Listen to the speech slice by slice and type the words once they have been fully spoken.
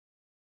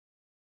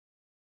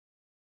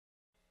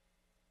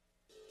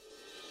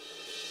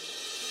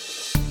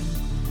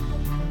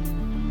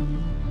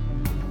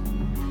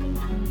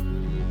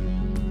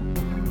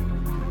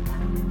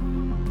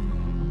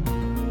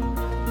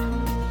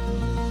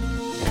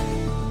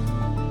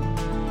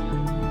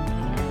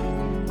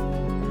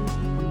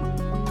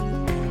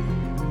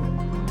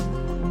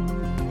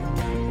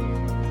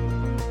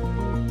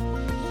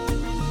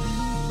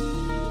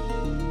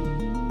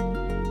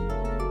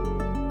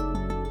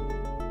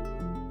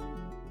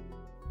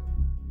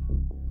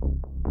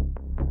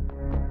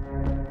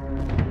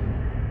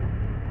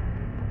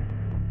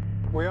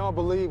We all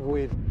believe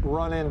we'd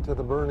run into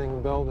the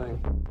burning building.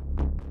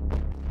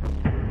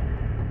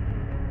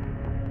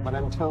 But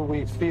until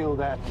we feel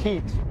that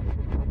heat,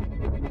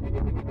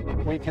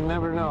 we can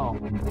never know.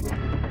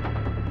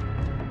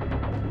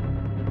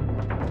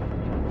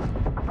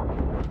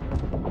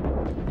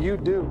 You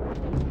do.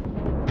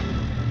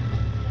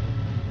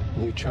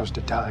 You chose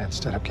to die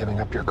instead of giving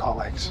up your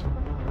colleagues.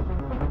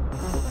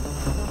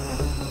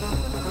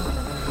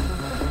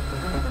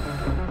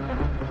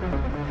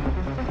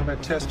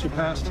 That test you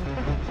passed?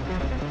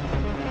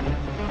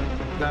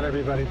 Not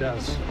everybody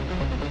does.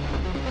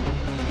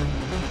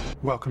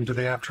 Welcome to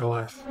the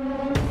afterlife.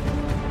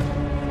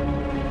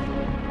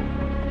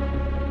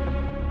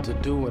 To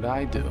do what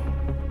I do,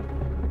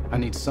 I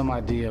need some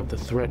idea of the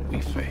threat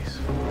we face.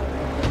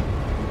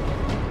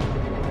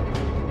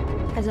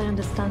 As I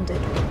understand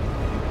it,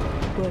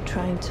 we're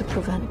trying to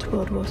prevent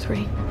World War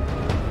III.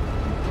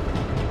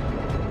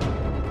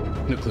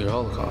 Nuclear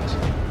holocaust.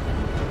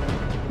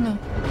 No.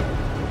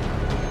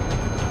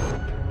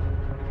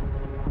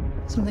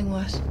 Something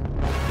worse.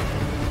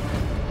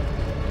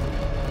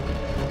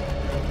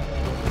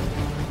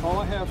 All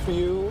I have for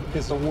you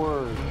is a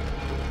word.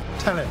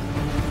 TENET.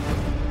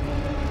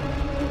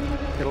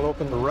 It'll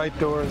open the right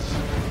doors,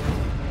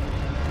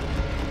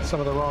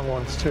 some of the wrong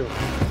ones too.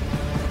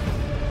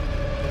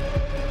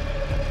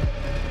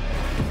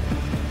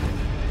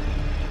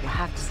 You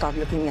have to start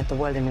looking at the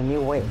world in a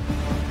new way.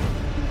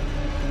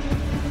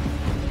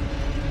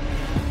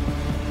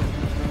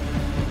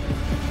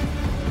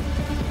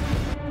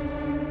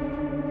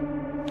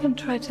 Don't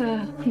try to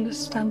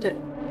understand it.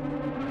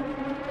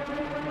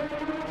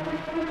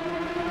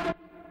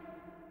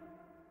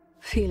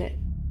 Feel it.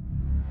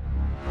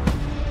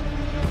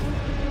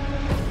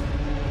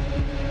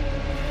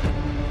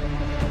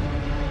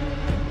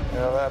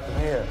 What'll happen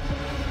here?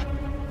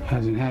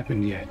 Hasn't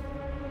happened yet.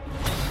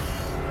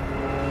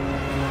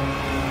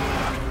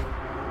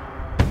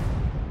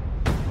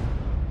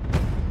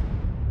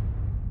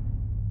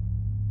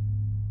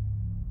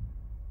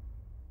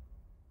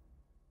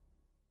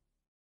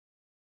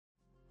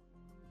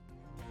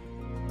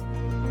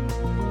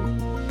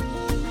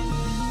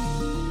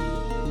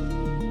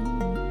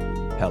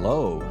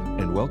 Hello,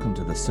 and welcome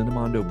to the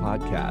Cinemondo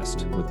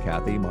podcast with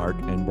Kathy, Mark,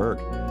 and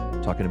Burke,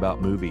 talking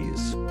about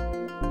movies,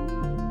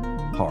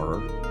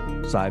 horror,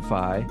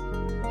 sci-fi,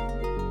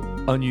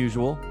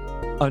 unusual,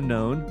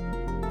 unknown,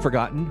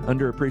 forgotten,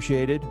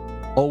 underappreciated,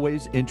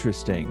 always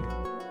interesting.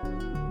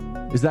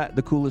 Is that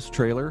the coolest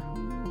trailer?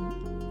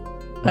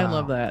 Wow. I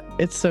love that.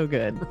 It's so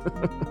good.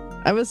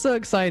 I was so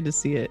excited to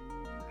see it.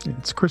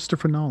 It's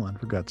Christopher Nolan,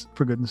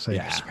 for goodness sake.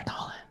 Yeah. Christopher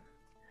Nolan.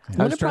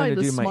 One of probably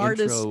the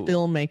smartest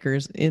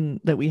filmmakers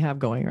that we have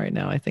going right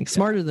now, I think.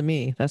 Smarter than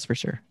me, that's for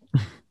sure.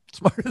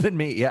 Smarter than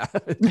me, yeah.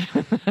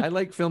 I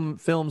like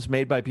films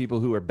made by people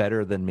who are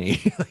better than me,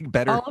 like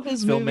better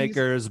filmmakers,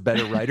 movies.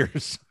 Better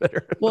writers.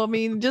 Well, I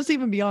mean, just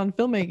even beyond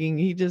filmmaking,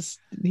 he just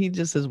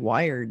is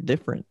wired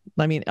different.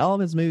 I mean, all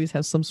of his movies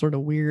have some sort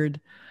of weird,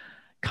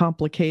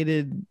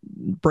 complicated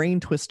brain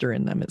twister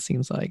in them, it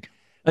seems like.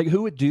 Like,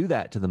 who would do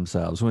that to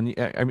themselves? I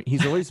mean,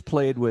 he's always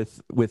played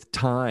with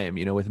time.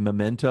 You know, with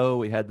Memento,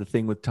 we had the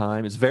thing with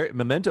time.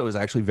 Memento is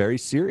actually very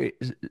serious,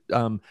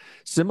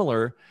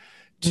 similar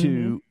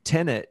to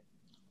Tenet,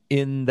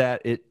 in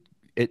that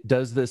it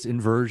does this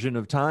inversion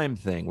of time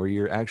thing where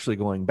you're actually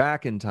going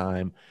back in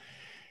time.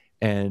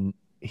 And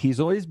he's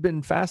always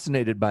been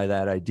fascinated by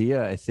that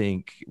idea, I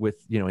think,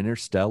 with,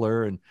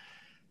 Interstellar and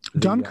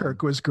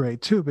Dunkirk was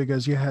great too,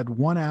 because you had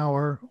 1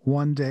 hour,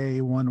 1 day,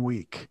 1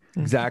 week.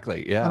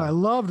 Exactly. Yeah. And I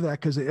loved that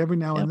because every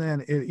now and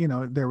then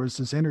there was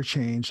this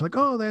interchange, like,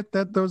 oh,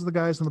 those are the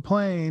guys on the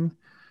plane,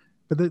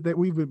 but that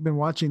we've been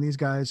watching these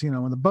guys,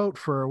 on the boat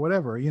for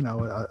whatever,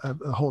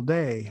 a whole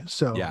day.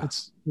 So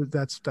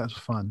that's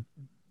fun.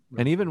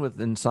 And even with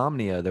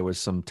Insomnia, there was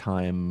some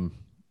time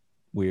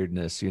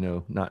weirdness,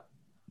 not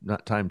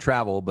time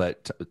travel,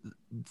 but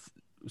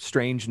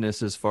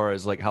strangeness as far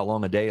as like how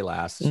long a day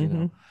lasts,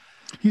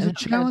 He's a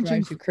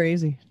challenging,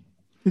 crazy.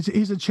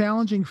 He's a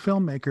challenging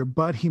filmmaker,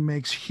 but he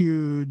makes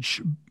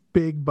huge,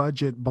 big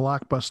budget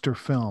blockbuster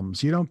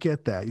films. You don't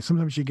get that.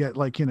 Sometimes you get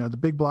the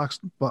big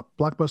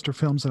blockbuster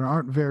films that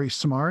aren't very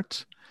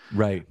smart.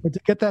 Right. But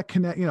to get that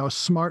connect, a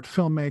smart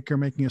filmmaker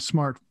making a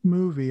smart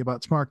movie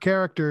about smart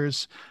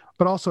characters,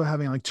 but also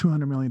having like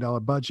 $200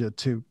 million budget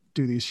to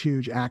do these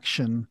huge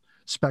action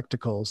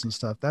spectacles and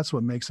stuff. That's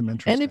what makes him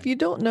interesting. And if you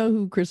don't know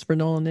who Christopher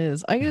Nolan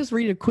is, I can just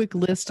read a quick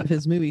list of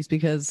his movies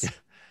because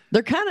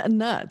they're kind of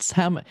nuts.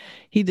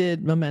 He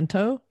did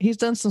Memento. He's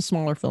done some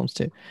smaller films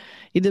too.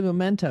 He did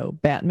Memento,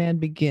 Batman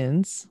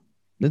Begins.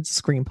 It's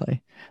a screenplay.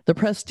 The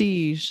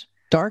Prestige,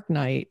 Dark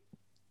Knight,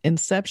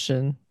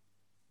 Inception,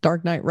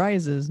 Dark Knight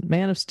Rises,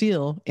 Man of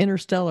Steel,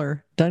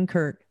 Interstellar,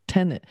 Dunkirk,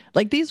 Tenet.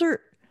 Like these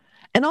are,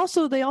 and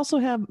also they also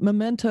have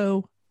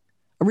Memento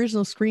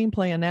original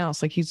screenplay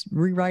announced. Like he's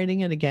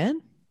rewriting it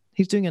again.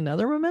 He's doing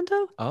another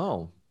Memento.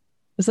 Oh.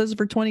 It says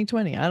for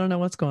 2020. I don't know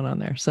what's going on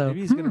there. So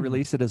maybe he's going to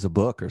release it as a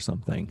book or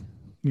something.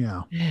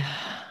 Yeah.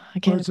 I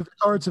can't.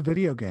 Or it's a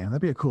video game. That'd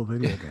be a cool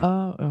video game.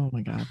 Oh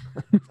my God.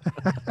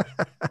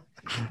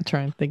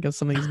 try and think of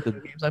some of these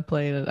video games I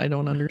play that I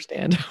don't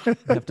understand. I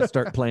have to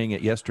start playing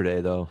it yesterday,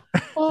 though.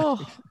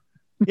 Oh,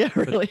 yeah,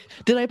 really?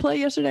 Did I play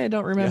yesterday? I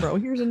don't remember. Yeah. Oh,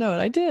 here's a note.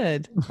 I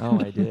did. Oh,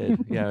 I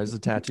did. Yeah, it was a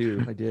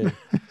tattoo. I did.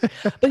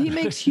 But he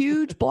makes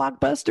huge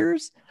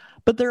blockbusters,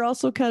 but they're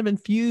also kind of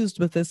infused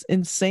with this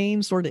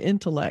insane sort of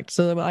intellect.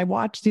 So when I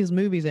watch these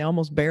movies, I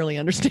almost barely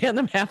understand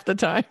them half the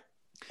time.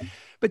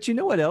 But you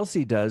know what else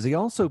he does? He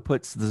also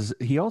puts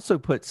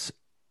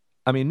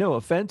I mean, no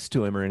offense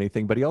to him or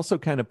anything, but he also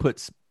kind of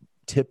puts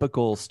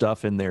typical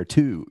stuff in there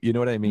too. You know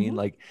what I mean? Mm-hmm.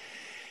 Like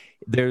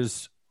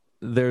there's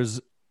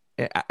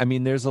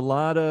a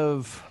lot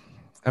of,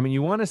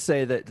 you want to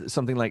say that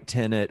something like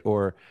Tenet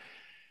or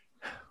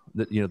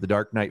the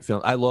Dark Knight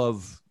film. I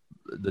love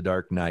the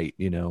Dark Knight,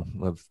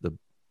 love the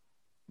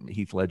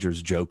Heath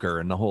Ledger's Joker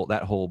and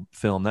that whole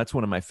film. That's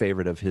one of my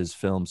favorite of his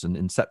films, and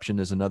Inception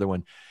is another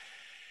one.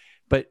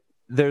 But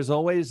there's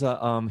always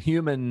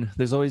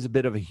there's always a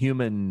bit of a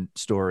human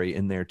story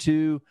in there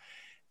too.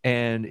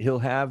 And he'll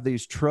have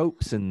these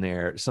tropes in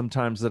there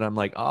sometimes that I'm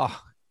like,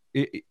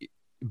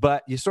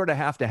 but you sort of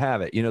have to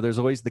have it. There's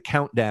always the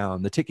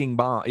countdown, the ticking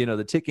bomb,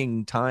 the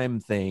ticking time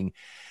thing.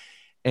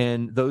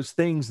 And those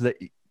things that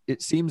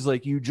it seems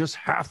like you just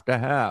have to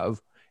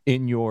have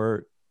in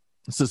your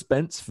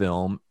suspense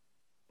film.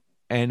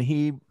 And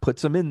he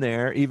puts them in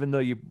there, even though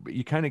you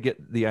kind of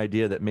get the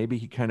idea that maybe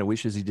he kind of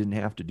wishes he didn't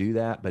have to do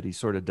that, but he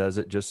sort of does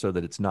it just so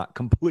that it's not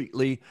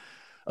completely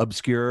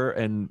obscure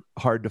and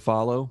hard to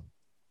follow.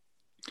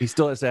 He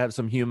still has to have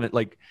some human,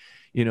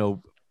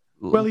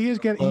 well, he's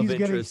getting and he's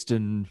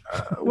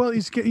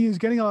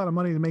getting a lot of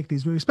money to make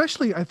these movies,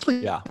 especially I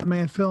think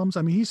Batman films.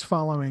 I mean, he's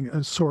following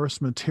a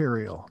source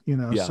material,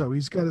 so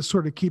he's got to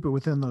sort of keep it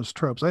within those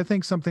tropes. I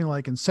think something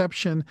like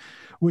Inception,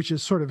 which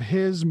is sort of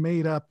his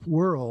made up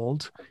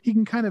world, he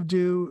can kind of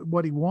do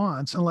what he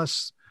wants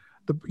unless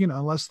the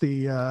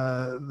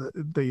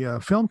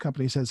film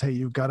company says, hey,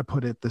 you got to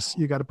put this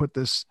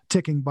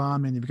ticking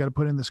bomb in, you've got to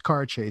put in this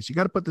car chase, you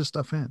got to put this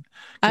stuff in.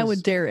 I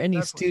would dare any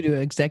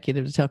studio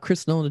executive to tell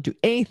Chris Nolan to do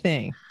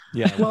anything.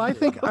 Yeah. Well, I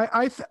think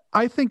I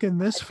think in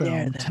this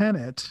film,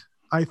 Tenet,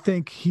 I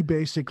think he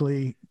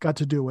basically got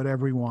to do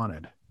whatever he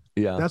wanted.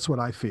 Yeah, that's what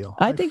I feel.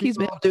 I think he's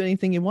been able to do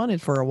anything he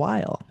wanted for a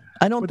while.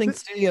 I don't think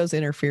studios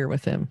interfere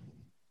with him.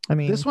 I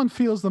mean, this one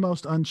feels the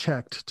most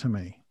unchecked to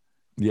me.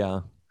 Yeah.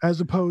 As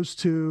opposed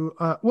to,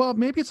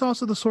 maybe it's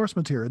also the source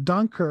material.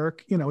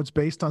 Dunkirk, it's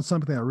based on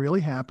something that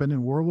really happened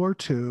in World War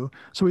II.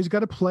 So he's got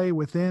to play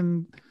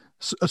within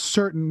a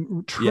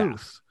certain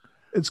truth.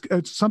 Yeah.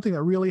 It's something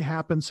that really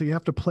happened. So you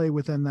have to play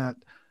within that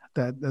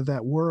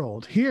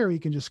world. Here, he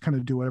can just kind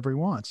of do whatever he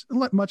wants,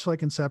 much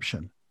like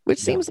Inception. Which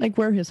seems like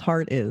where his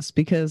heart is,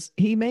 because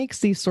he makes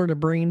these sort of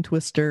brain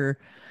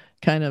twister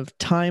kind of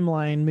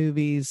timeline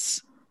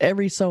movies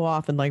every so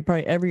often, like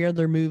probably every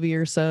other movie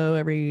or so,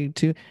 every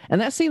two. And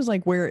that seems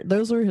like where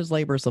those are his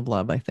labors of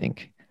love, I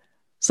think.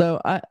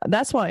 So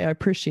that's why I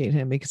appreciate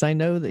him, because I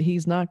know that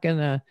he's not going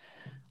to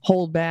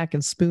hold back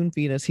and spoon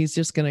feed us. He's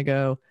just going to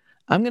go,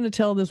 I'm going to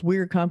tell this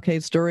weird,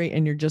 complicated story,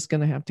 and you're just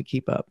going to have to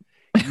keep up.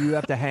 You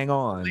have to hang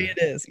on. It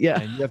is,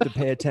 yeah. And you have to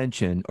pay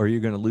attention, or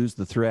you're going to lose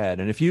the thread.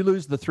 And if you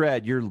lose the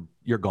thread, you're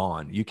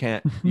gone. You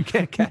can't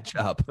catch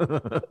up.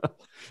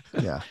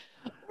 Yeah.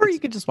 Or you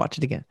could just watch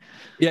it again.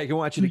 Yeah, you can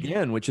watch it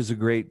again, which is a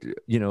great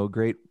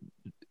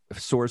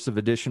source of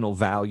additional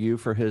value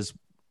for his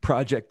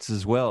projects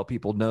as well.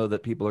 People know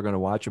that people are going to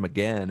watch them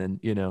again,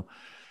 and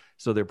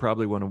so they're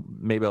probably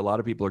maybe a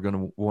lot of people are going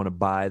to want to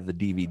buy the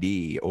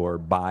DVD or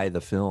buy the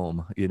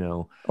film,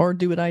 or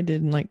do what I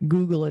did and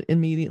Google it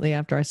immediately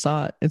after I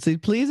saw it and say,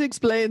 please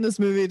explain this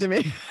movie to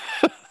me.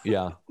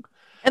 Yeah.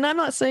 And I'm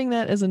not saying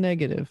that as a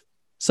negative.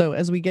 So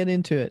as we get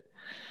into it,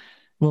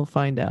 we'll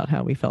find out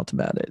how we felt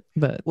about it.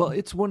 But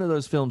it's one of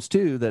those films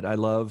too that I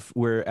love,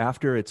 where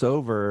after it's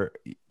over,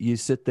 you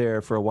sit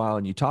there for a while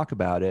and you talk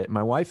about it.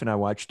 My wife and I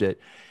watched it,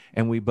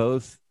 and we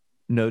both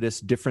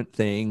noticed different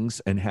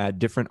things and had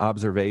different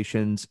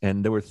observations.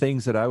 And there were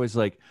things that I was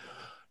like,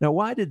 now,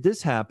 why did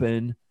this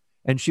happen?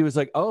 And she was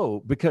like, oh,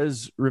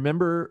 because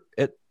remember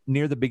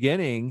near the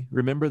beginning,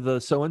 remember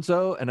the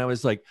so-and-so? And I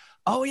was like,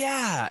 oh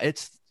yeah,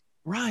 it's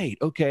right.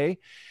 Okay.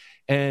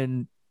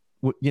 And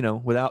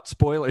without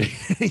spoiling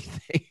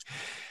anything,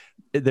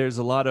 there's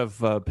a lot of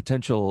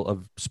potential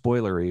of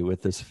spoilery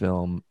with this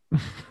film.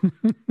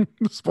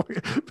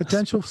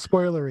 Potential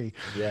spoilery.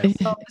 Yes.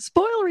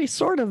 Spoilery,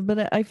 sort of,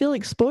 but I feel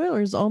like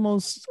spoilers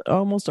almost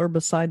are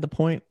beside the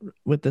point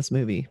with this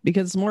movie,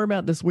 because it's more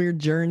about this weird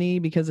journey,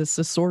 because it's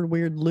this sort of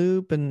weird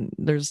loop, and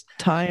there's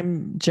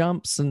time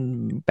jumps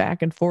and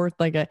back and forth.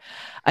 I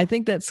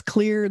think that's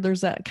clear.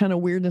 There's that kind of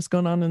weirdness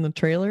going on in the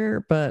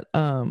trailer, but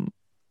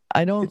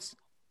I don't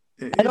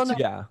know.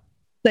 Yeah.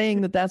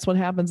 Saying that that's what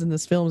happens in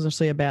this film is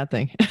actually a bad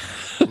thing.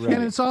 Right.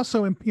 And it's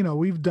also,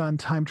 we've done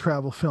time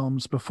travel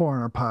films before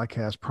in our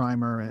podcast,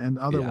 Primer and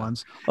other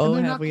ones. Oh,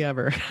 have we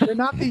ever? They're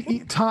not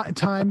the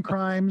time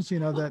crimes,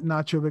 that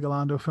Nacho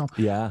Vigalondo film.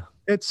 Yeah.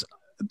 It's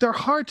they're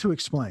hard to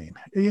explain.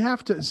 You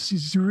have to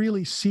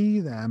really see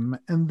them,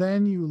 and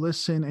then you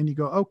listen and you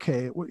go,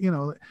 okay,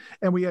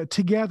 and we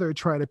together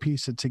try to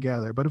piece it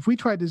together. But if we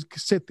tried to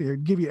sit there,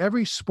 give you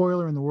every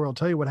spoiler in the world,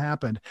 tell you what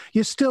happened,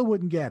 you still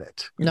wouldn't get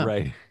it. No.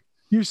 Right.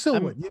 You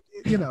still would,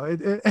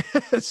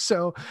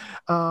 so,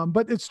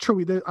 but it's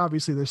true.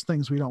 Obviously, there's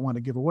things we don't want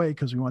to give away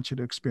because we want you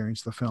to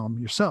experience the film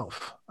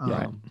yourself.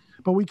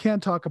 But we can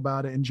talk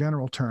about it in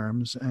general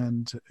terms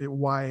and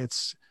why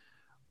it's,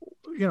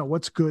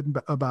 what's good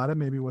about it.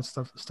 Maybe what's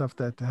stuff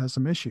that has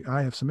some issue.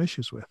 I have some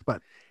issues with,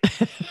 but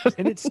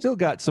and it's still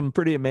got some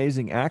pretty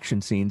amazing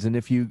action scenes. And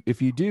if you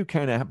do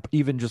kind of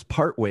even just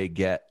partway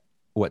get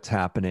what's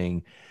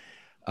happening.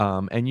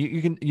 And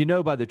you can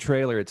by the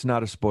trailer, it's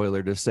not a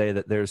spoiler to say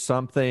that there's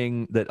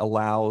something that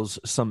allows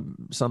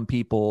some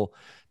people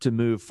to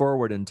move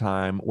forward in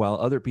time while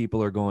other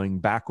people are going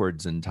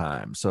backwards in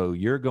time. So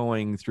you're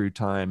going through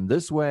time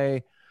this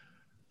way,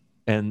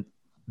 and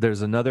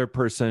there's another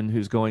person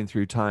who's going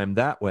through time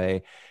that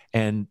way.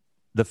 And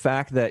the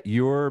fact that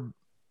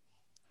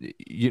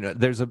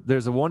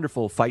there's a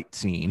wonderful fight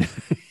scene.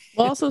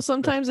 Well, also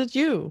sometimes it's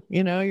you're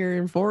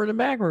in forward and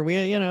backward.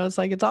 It's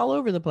like it's all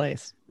over the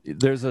place.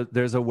 There's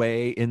a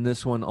way in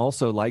this one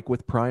also, like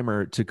with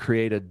Primer, to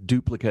create a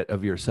duplicate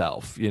of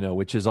yourself,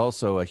 which is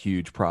also a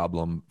huge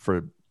problem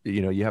for,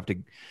 you have to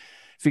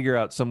figure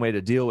out some way to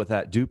deal with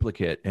that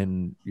duplicate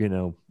and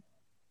you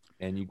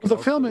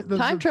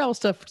time travel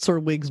stuff sort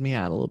of wigs me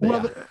out a little bit.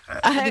 Well,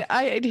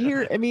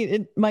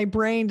 my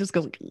brain just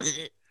goes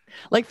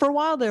like for a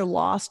while there,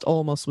 Lost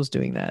almost was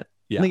doing that.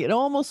 Yeah. Like it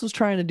almost was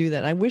trying to do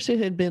that. I wish it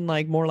had been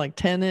like more like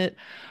Tenet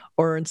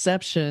or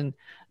Inception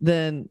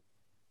than,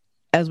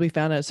 as we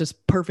found out, it's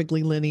just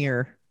perfectly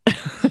linear.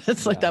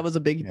 It's like that was a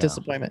big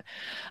disappointment.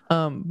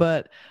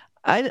 But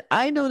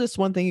I noticed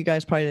one thing you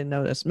guys probably didn't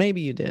notice.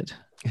 Maybe you did.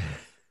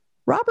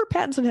 Robert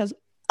Pattinson has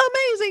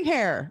amazing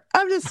hair.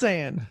 I'm just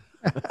saying.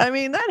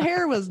 That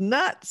hair was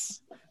nuts.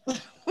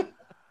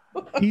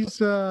 He's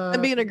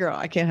and being a girl,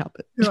 I can't help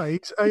it. He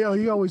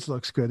always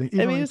looks good.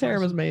 His hair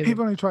was amazing.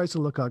 Even when he tries to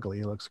look ugly,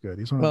 he looks good.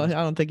 I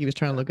don't think he was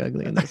trying to look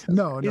ugly in this.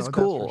 No, he's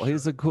cool.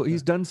 Sure.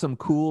 He's done some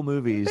cool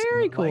movies.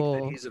 Very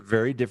cool. He's a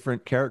very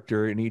different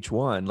character in each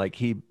one. Like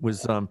he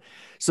was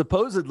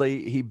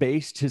supposedly he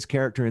based his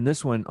character in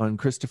this one on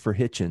Christopher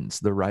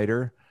Hitchens, the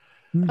writer.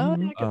 Mm-hmm. Oh,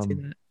 yeah, I can see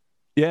that.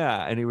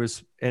 Yeah,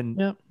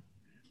 and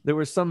there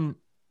was some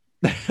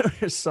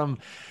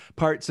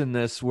parts in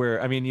this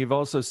where, you've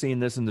also seen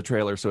this in the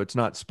trailer, so it's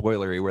not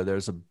spoilery, where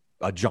there's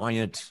a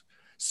giant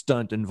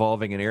stunt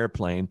involving an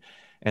airplane.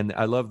 And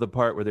I love the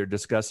part where they're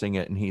discussing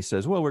it and he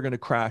says, well, we're going to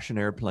crash an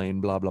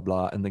airplane, blah, blah,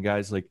 blah. And the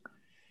guy's like,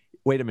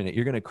 wait a minute,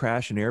 you're going to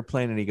crash an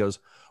airplane? And he goes,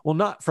 well,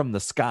 not from the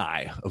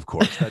sky, of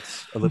course.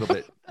 That's a little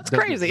bit that's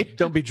crazy.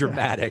 Don't be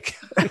dramatic.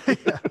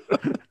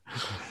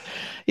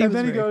 And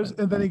then he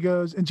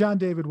goes, and John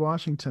David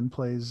Washington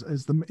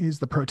he's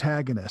the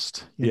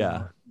protagonist.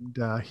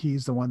 And,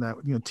 he's the one that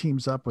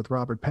teams up with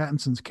Robert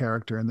Pattinson's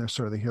character, and they're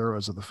sort of the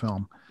heroes of the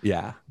film.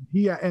 Yeah.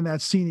 In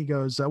that scene, he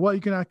goes, well,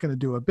 you're not going to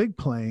do a big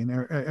plane,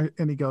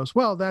 and he goes,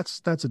 well,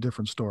 that's a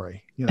different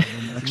story. Maybe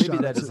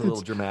that is a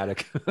little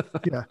dramatic.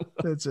 Yeah,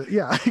 that's it.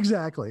 Yeah,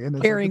 exactly.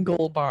 And carrying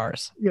gold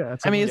bars. Yeah,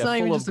 it's not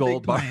even just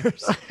gold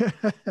bars.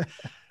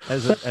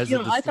 as a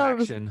distraction. I thought it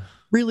was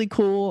really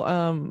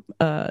cool.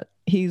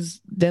 He's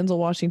Denzel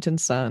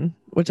Washington's son,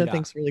 which I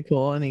think is really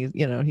cool.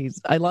 And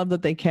I love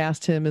that they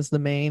cast him as the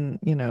main,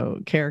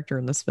 character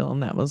in this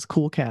film. That was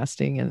cool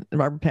casting. And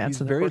Robert Pattinson,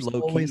 he's very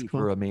low key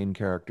for a main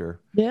character.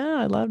 Yeah,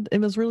 I loved it.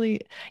 It was really,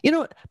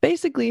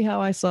 basically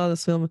how I saw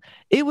this film,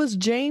 it was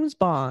James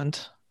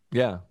Bond.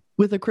 Yeah.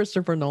 With a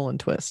Christopher Nolan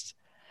twist.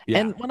 Yeah.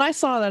 And when I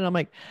saw that, I'm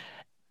like,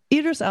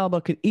 Idris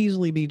Elba could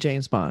easily be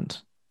James Bond.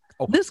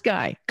 Oh. This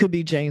guy could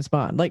be James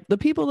Bond. Like the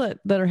people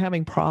that are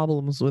having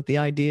problems with the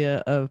idea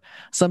of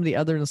somebody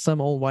other than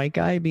some old white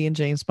guy being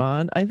James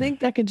Bond, I think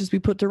that can just be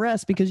put to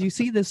rest, because you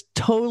see this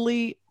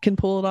totally can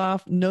pull it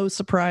off. No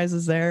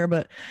surprises there.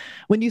 But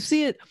when you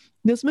see it,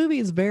 this movie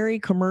is very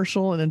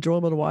commercial and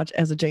enjoyable to watch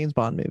as a James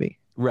Bond movie.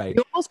 Right.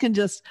 You almost can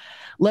just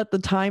let the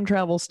time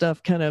travel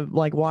stuff kind of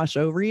like wash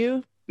over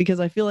you, because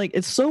I feel like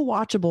it's so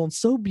watchable and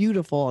so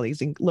beautiful, all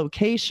these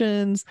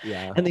locations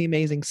and the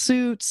amazing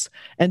suits,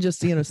 and just,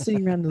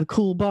 sitting around in the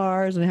cool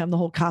bars and having the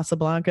whole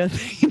Casablanca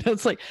thing.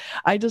 It's like,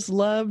 I just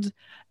loved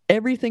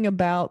everything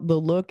about the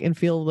look and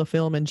feel of the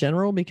film in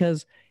general,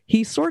 because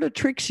he sort of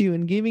tricks you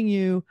in giving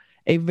you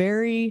a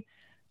very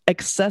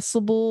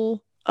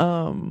accessible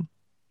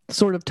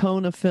sort of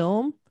tone of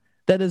film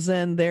that is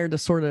then there to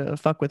sort of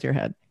fuck with your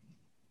head.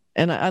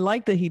 And I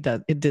like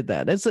that it did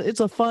that. It's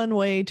a fun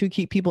way to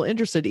keep people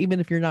interested, even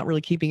if you're not really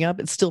keeping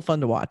up. It's still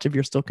fun to watch if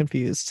you're still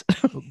confused.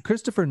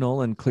 Christopher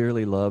Nolan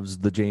clearly loves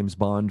the James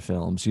Bond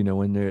films.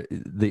 When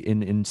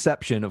in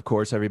Inception, of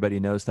course,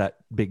 everybody knows that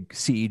big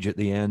siege at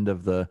the end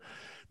of the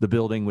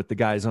building with the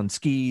guys on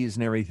skis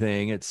and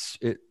everything.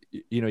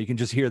 You can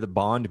just hear the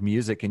Bond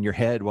music in your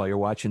head while you're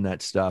watching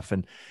that stuff.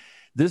 And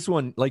this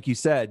one, like you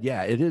said,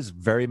 it is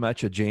very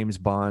much a James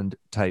Bond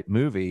type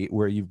movie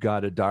where you've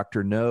got a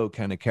Dr. No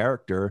kind of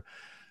character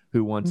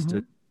who wants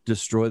to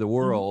destroy the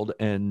world.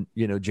 And,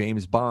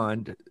 James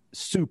Bond,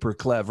 super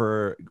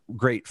clever,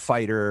 great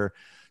fighter,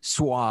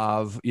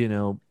 suave,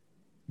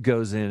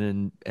 goes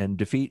in and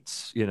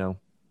defeats,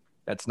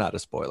 that's not a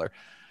spoiler.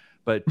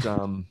 But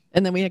and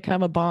then we had kind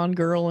of a Bond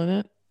girl in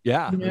it.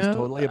 Yeah, it was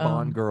totally a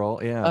Bond girl.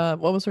 Yeah.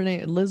 What was her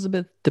name?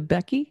 Elizabeth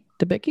Debicki?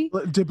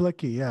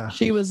 Debicki, yeah.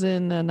 She was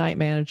in Night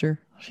Manager.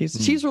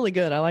 She's really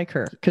good. I like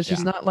her because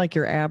she's not like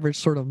your average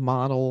sort of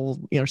model.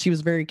 She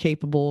was very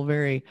capable,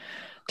 very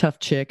tough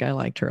chick. I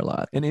liked her a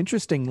lot. And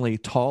interestingly,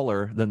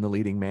 taller than the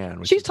leading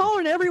man. She's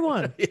taller than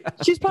everyone.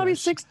 She's probably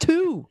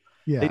 6'2".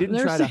 Yeah. They didn't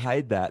try to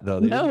hide that though.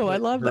 I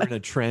love that. In a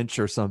trench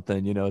or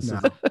something, so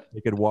they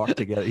could walk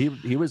together.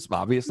 He was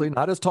obviously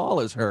not as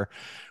tall as her,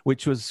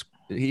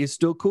 he's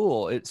still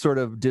cool. It sort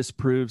of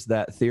disproves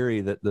that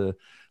theory that the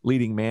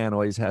leading man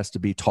always has to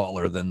be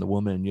taller than the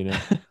woman,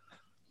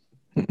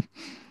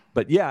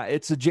 But yeah,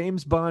 it's a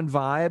James Bond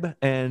vibe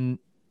and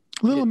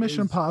Little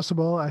Mission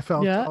Impossible. I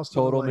felt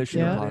also total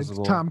Mission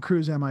Impossible. Tom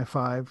Cruise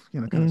MI5,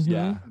 kind of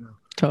stuff.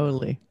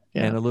 Totally.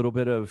 Yeah. And a little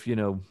bit of,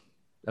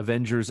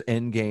 Avengers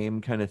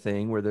Endgame kind of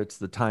thing where it's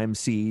the time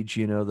siege,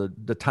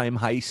 the time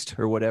heist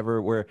or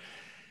whatever, where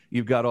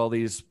you've got all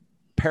these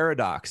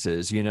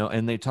paradoxes,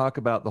 and they talk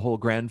about the whole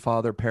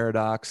grandfather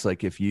paradox.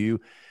 Like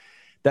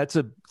that's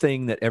a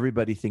thing that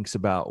everybody thinks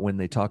about when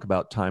they talk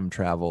about time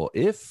travel.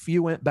 If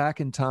you went back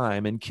in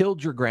time and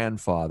killed your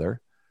grandfather,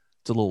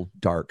 it's a little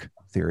dark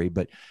theory,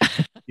 but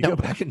you go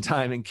back in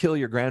time and kill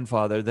your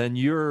grandfather, then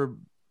you're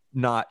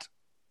not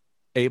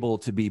able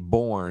to be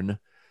born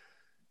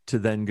to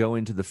then go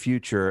into the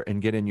future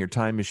and get in your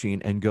time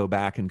machine and go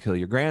back and kill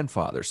your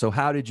grandfather. So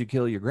how did you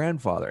kill your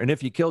grandfather? And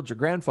if you killed your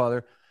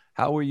grandfather,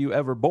 how were you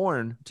ever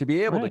born to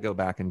be able to go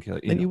back and kill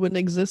you? And you wouldn't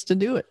exist to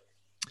do it.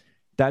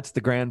 That's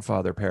the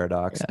grandfather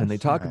paradox. Yes, and they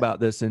talk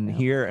about this in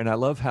here. And I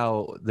love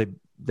how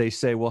they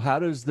say, well, how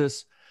does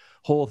this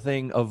whole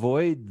thing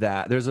avoid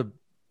that? There's a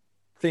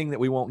thing that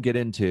we won't get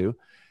into.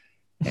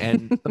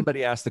 And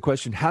somebody asked the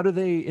question, how do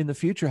they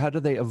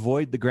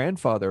avoid the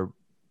grandfather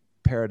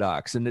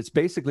paradox? And it's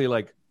basically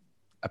like,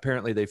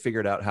 apparently they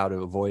figured out how to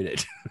avoid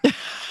it.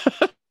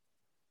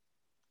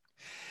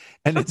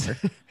 And it's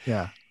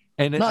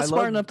and not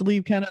smart enough to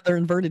leave kind of their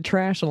inverted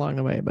trash along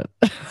the way, but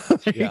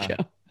there you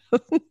go.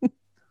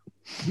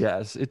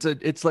 Yes,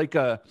 it's like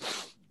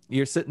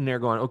you're sitting there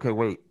going, okay,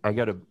 wait, I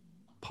got to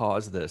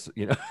pause this.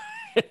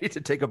 I need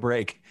to take a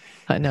break.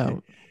 I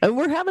know. And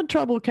we're having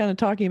trouble kind of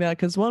talking about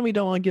because one, we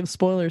don't want to give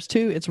spoilers.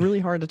 Two, it's really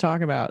hard to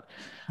talk about.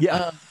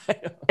 Yeah.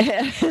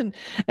 And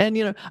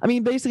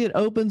basically it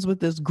opens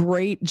with this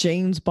great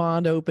James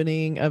Bond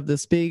opening of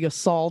this big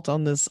assault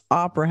on this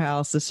opera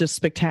house. It's just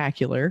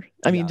spectacular.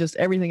 I mean, just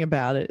everything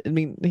about it. I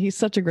mean, he's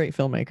such a great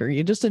filmmaker.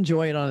 You just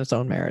enjoy it on its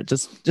own merit.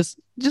 Just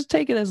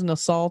take it as an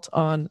assault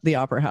on the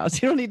opera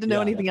house. You don't need to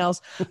know anything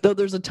else, though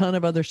there's a ton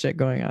of other shit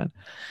going on.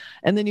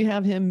 And then you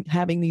have him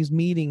having these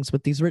meetings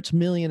with these rich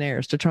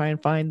millionaires to try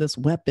and find this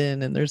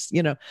weapon. And there's,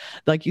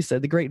 like you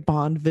said, the great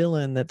Bond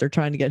villain that they're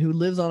trying to get, who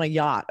lives on a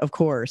yacht, of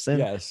course.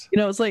 And,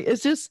 it's like,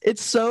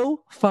 it's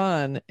so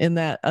fun in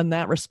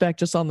that respect,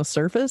 just on the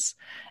surface.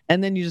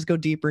 And then you just go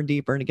deeper and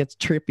deeper and it gets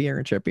trippier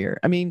and trippier.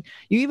 I mean,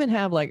 you even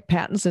have like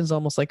Pattinson's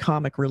almost like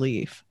comic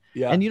relief.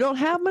 Yeah. And you don't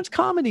have much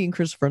comedy in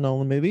Christopher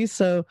Nolan movies.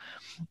 So,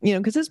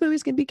 because his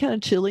movies can be kind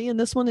of chilly, and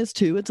this one is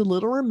too. It's a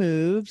little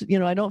removed.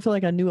 I don't feel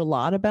like I knew a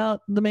lot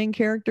about the main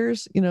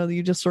characters.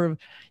 You just you're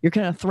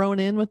kind of thrown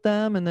in with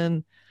them, and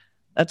then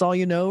that's all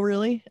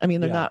really. I mean,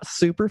 they're not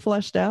super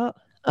fleshed out.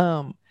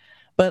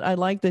 But I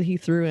like that he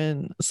threw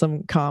in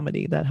some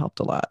comedy that helped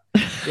a lot.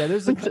 Yeah,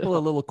 there's a couple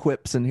of little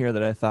quips in here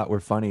that I thought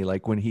were funny,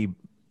 like when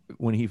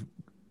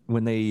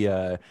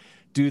they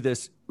do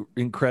this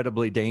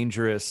incredibly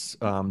dangerous,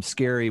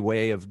 scary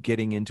way of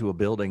getting into a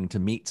building to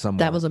meet someone.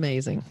 That was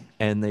amazing.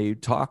 And they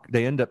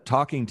end up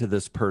talking to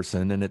this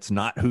person, and it's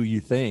not who you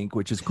think,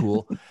 which is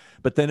cool.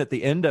 But then at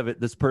the end of it,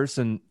 this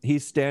person,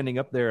 he's standing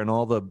up there and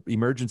all the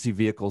emergency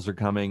vehicles are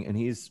coming, and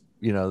he's,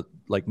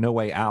 like no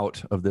way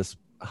out of this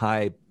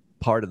high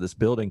part of this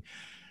building.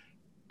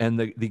 And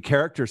the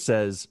character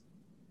says,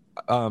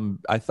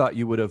 I thought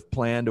you would have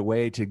planned a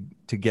way to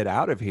get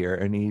out of here.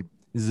 And he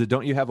says,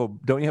 don't you have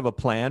a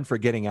plan for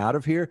getting out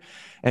of here?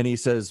 And he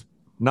says,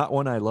 not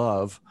one I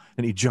love.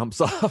 And he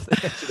jumps off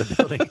the edge of the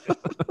building.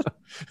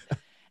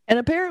 And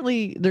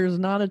apparently there's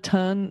not a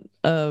ton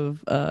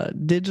of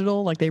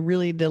digital, like they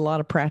really did a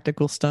lot of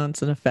practical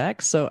stunts and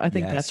effects. So I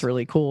think that's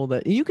really cool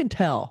that you can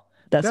tell.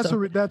 That's a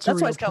real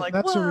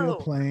whoa.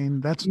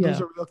 plane. Those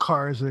are real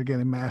cars that are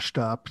getting mashed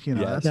up.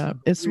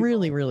 It's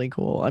really, really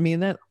cool. I mean,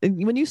 that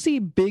when you see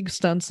big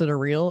stunts that are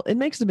real, it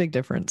makes a big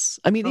difference.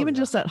 I mean,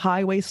 just that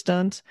highway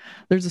stunt.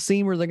 There's a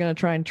scene where they're going to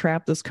try and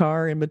trap this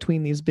car in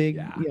between these big,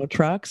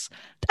 trucks.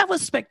 That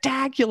was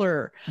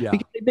spectacular. Yeah.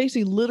 Because they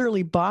basically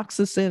literally box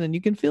this in, and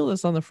you can feel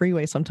this on the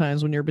freeway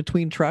sometimes when you're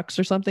between trucks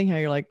or something. How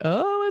you're like,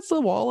 oh, it's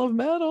a wall of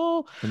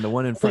metal, and the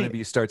one in front of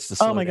you starts to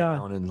slow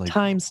down. And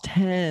times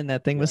 10.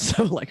 That thing was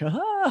so like,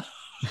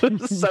 It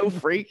was so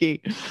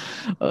freaky.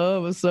 Oh,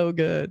 it was so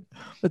good.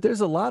 But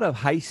there's a lot of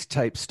heist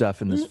type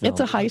stuff in this film. It's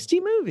a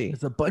heisty movie.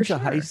 There's a bunch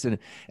of heists in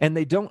it, and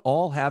they don't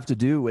all have to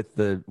do with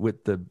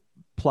the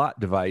plot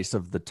device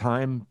of the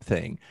time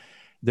thing.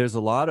 There's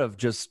a lot of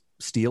just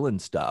stealing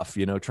stuff,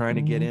 trying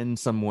to get in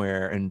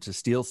somewhere and to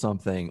steal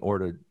something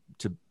or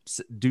to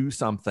do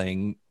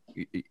something,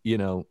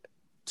 to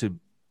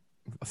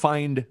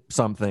find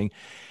something.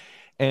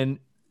 And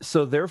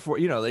so therefore,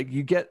 like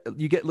you get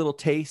little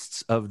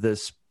tastes of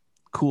this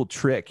cool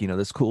trick,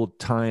 this cool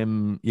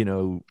time,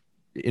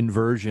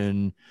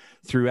 inversion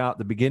throughout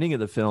the beginning of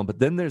the film. But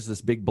then there's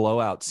this big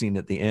blowout scene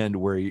at the end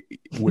where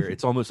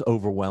it's almost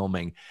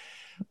overwhelming,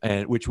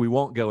 and which we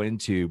won't go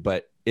into,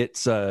 but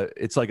it's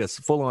like a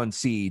full-on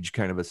siege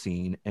kind of a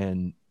scene.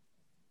 And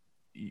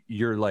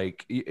you're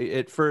like,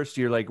 at first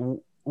you're like,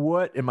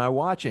 what am I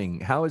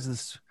watching? How is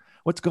this?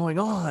 What's going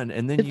on?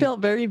 And then it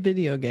felt very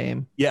video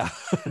game. Yeah.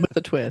 With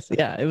a twist.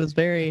 Yeah. It was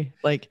very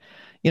like,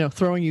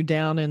 throwing you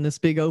down in this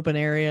big open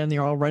area and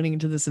you're all running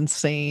into this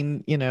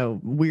insane,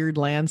 weird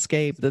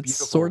landscape that's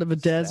sort of a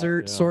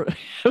desert. It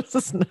was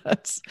just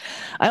nuts.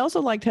 I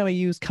also liked how he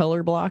used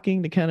color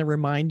blocking to kind of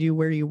remind you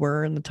where you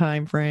were in the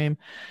time frame.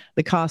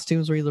 The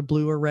costumes were either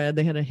blue or red.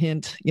 They had a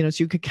hint, so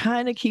you could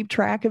kind of keep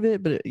track of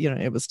it, but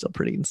it was still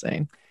pretty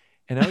insane.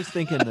 And I was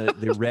thinking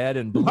the red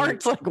and blue.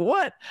 Mark's like,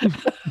 what?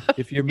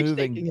 If you're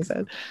moving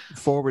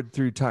forward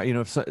through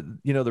time,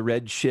 the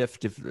red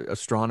shift, if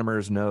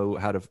astronomers know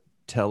how to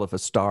tell if a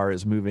star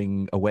is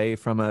moving away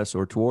from us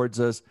or towards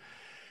us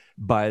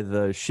by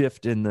the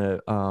shift in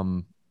the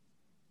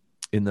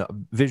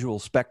visual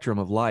spectrum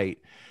of light.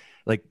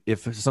 Like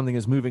if something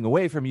is moving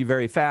away from you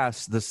very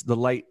fast, the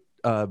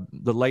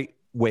light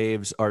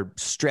waves are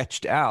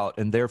stretched out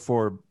and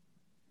therefore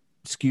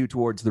skew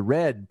towards the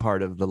red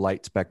part of the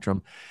light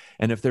spectrum.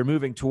 And if they're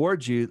moving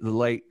towards you, the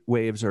light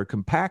waves are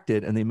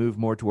compacted and they move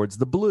more towards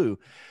the blue.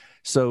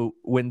 So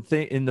when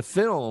in the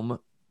film,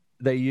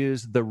 they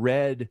use the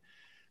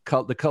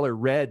color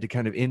red to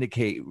kind of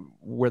indicate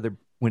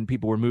when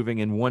people were moving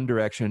in one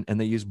direction, and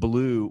they use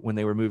blue when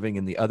they were moving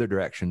in the other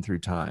direction through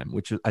time,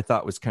 which I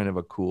thought was kind of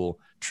a cool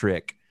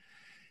trick.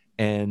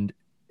 And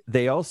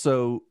they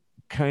also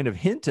kind of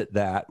hint at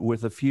that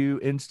with a few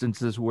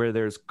instances where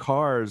there's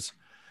cars.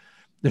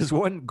 There's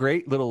one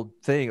great little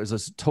thing. It was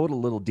a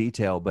total little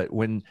detail, but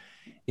when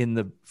in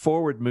the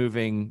forward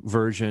moving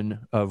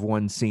version of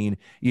one scene,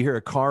 you hear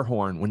a car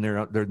horn when they're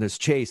in this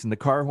chase, and the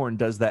car horn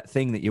does that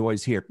thing that you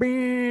always hear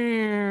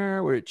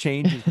where it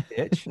changes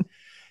pitch.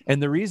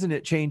 And the reason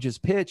it changes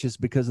pitch is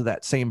because of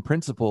that same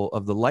principle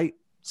of the light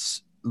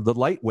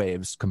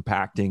waves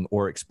compacting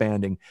or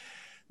expanding.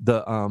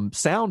 The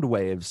sound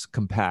waves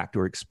compact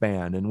or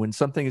expand. And when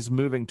something is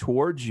moving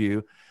towards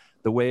you,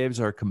 the waves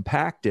are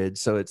compacted,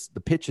 so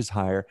the pitch is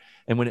higher.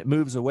 And when it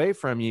moves away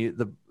from you,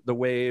 the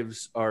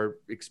waves are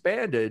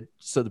expanded,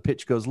 so the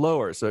pitch goes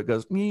lower. So it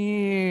goes,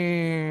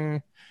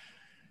 and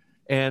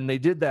they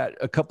did that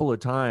a couple of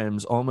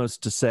times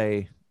almost to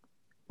say,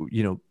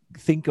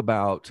 think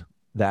about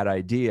that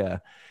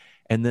idea.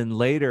 And then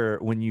later,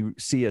 when you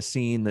see a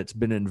scene that's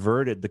been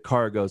inverted, the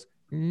car goes,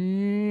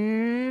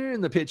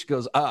 and the pitch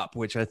goes up,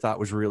 which I thought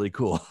was really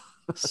cool.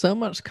 So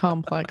much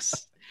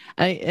complex.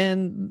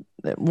 And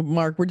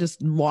Mark, we're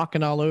just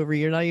walking all over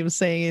you. You're not even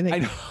saying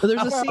anything. But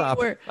there's a scene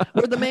where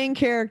the main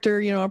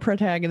character, our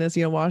protagonist,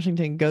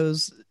 Washington,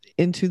 goes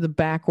into the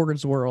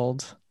backwards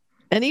world.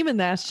 And even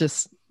that's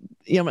just,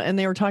 and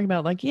they were talking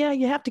about like, yeah,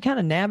 you have to kind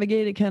of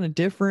navigate it kind of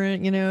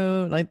different,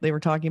 like they were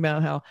talking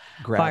about how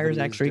fire is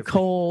actually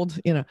cold,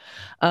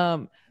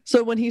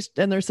 So when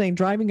and they're saying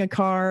driving a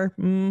car,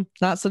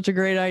 not such a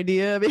great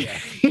idea.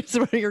 It's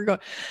where you're going.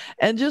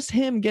 And just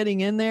him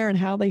getting in there and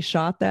how they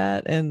shot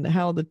that and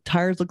how the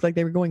tires looked like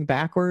they were going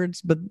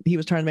backwards, but he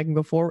was trying to make them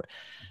go forward.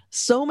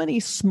 So many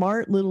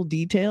smart little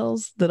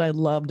details that I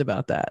loved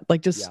about that.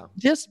 Like just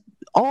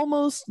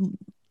almost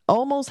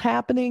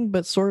happening,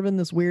 but sort of in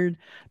this weird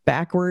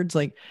backwards.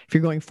 Like if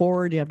you're going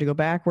forward, you have to go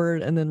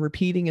backward, and then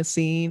repeating a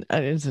scene.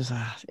 It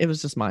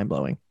was just mind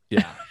blowing.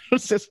 Yeah. It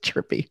was just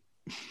trippy.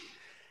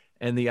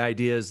 And the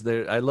idea is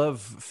that I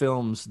love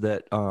films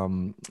that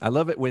I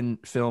love it when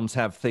films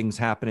have things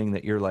happening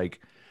that you're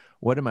like,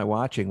 what am I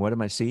watching? What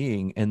am I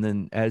seeing? And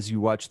then as you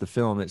watch the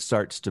film, it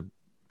starts to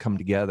come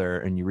together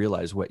and you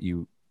realize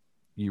you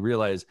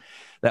realize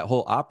that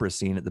whole opera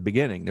scene at the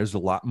beginning. There's a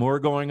lot more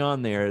going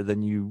on there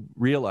than you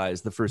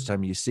realize the first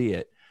time you see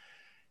it.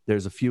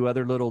 There's a few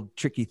other little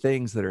tricky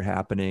things that are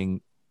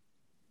happening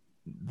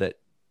that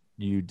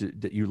you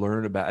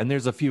learn about. And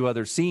there's a few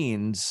other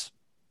scenes.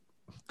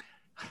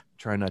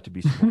 Try not to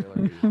be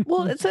spoilery.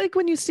 Well, it's like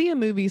when you see a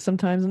movie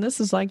sometimes, and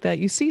this is like that,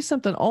 you see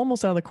something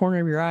almost out of the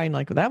corner of your eye and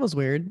like, well, that was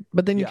weird,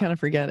 but then you kind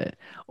of forget it.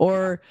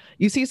 Or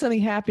you see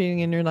something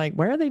happening and you're like,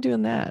 why are they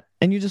doing that?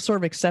 And you just sort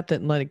of accept it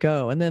and let it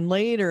go. And then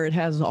later it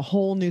has a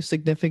whole new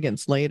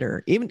significance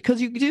later, even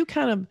because you do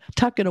kind of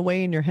tuck it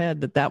away in your head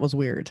that was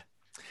weird.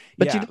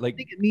 But you don't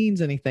think it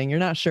means anything. You're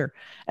not sure.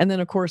 And then,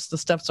 of course, the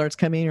stuff starts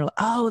coming in. You're like,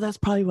 oh, that's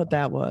probably what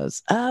that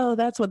was. Oh,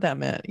 that's what that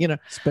meant.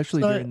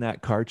 Especially during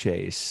that car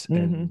chase.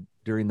 And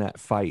during that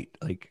fight.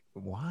 Like,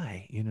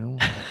 why?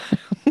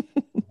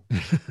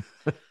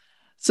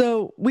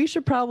 So we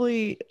should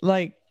probably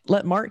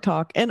let Mark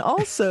talk, and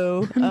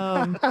also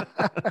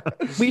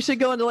we should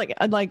go into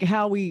like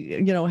how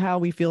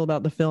we feel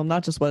about the film,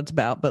 not just what it's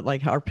about, but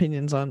like our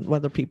opinions on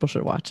whether people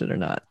should watch it or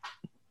not.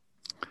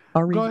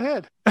 Go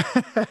ahead.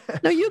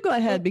 No, you go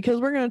ahead, because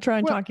we're going to try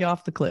and talk you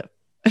off the cliff.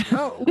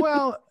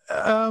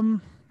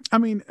 I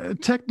mean,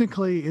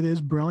 technically it is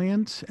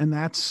brilliant, and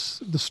that's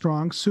the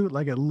strong suit.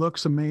 Like, it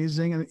looks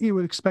amazing, and you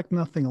would expect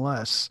nothing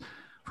less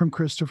from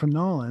Christopher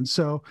Nolan.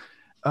 So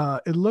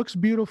it looks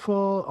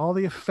beautiful. All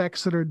the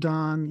effects that are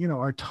done,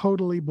 are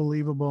totally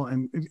believable,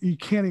 and you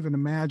can't even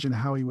imagine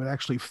how he would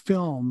actually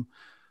film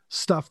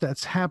stuff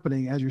that's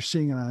happening as you're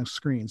seeing it on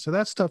screen. So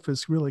that stuff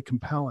is really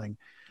compelling.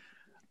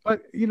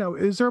 But,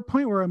 is there a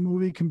point where a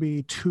movie can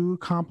be too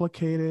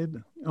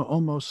complicated,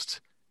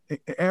 almost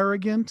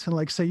arrogant,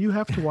 and say, you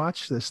have to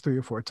watch this 3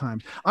 or 4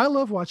 times? I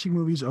love watching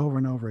movies over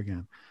and over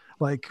again.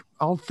 Like,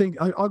 I'll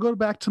go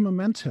back to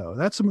Memento.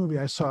 That's a movie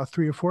I saw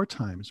 3 or 4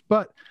 times.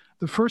 But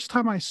the first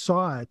time I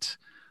saw it,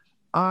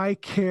 I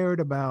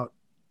cared about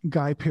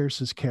Guy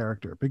Pearce's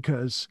character,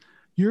 because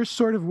you're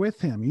sort of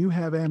with him. You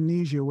have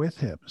amnesia with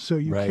him. So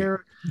you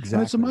care. Exactly.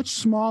 And it's a much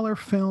smaller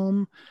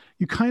film.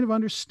 You kind of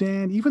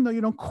understand, even though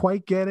you don't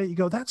quite get it, you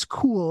go, that's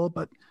cool,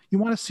 but you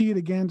want to see it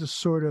again to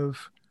sort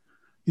of,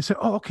 you say,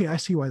 oh, okay, I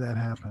see why that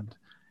happened.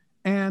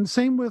 And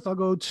same with, I'll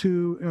go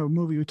to a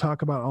movie we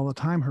talk about all the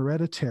time,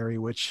 Hereditary,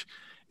 which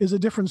is a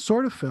different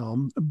sort of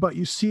film, but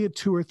you see it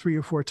 2 or 3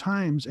 or 4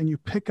 times and you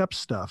pick up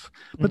stuff.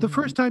 But the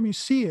first time you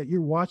see it,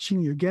 you're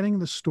watching, you're getting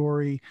the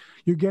story,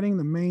 you're getting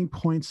the main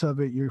points of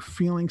it, you're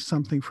feeling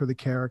something for the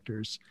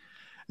characters.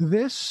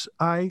 This,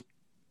 I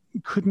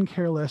couldn't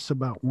care less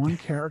about one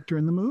character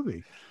in the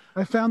movie.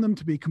 I found them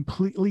to be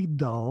completely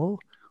dull,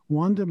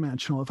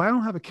 one-dimensional. If I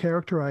don't have a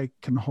character I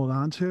can hold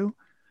on to,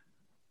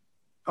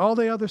 all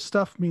the other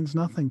stuff means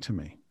nothing to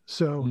me.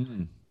 So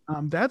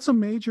that's a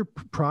major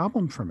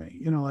problem for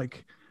me.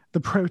 Like the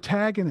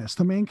protagonist,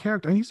 the main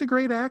character, and he's a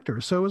great actor.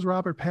 So is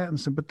Robert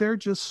Pattinson, but they're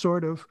just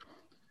sort of,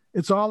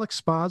 it's all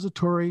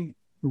expository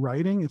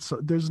writing.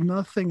 There's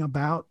nothing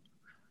about,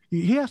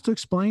 he has to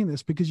explain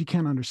this because you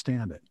can't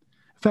understand it.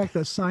 In fact,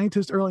 the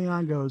scientist early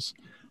on goes,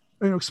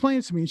 explain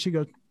it to me. And she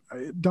goes,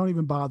 don't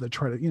even bother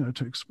try to,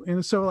 to explain.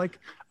 And so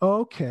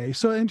okay.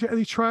 So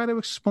they try to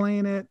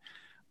explain it,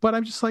 but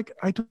I'm just like,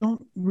 I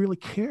don't really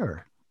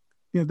care.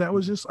 That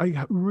was just,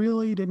 I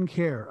really didn't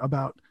care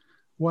about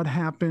what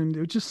happened.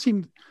 It just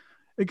seemed,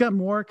 it got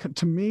more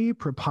to me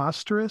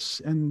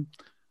preposterous. And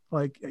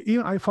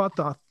I thought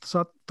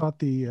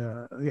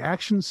the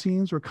action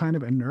scenes were kind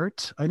of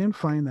inert. I didn't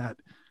find that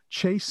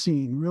chase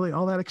scene really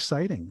all that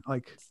exciting.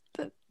 I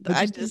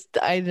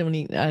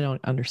don't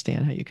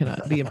understand how you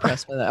cannot be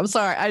impressed by that. I'm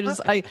sorry. I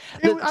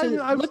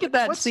look at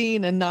that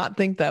scene and not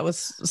think that was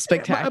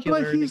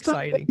spectacular and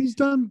exciting. He's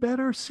done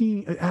better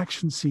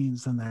action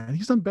scenes than that.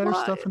 He's done better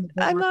stuff in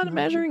the I'm not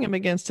measuring him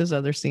against his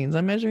other scenes.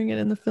 I'm measuring it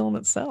in the film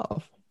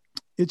itself.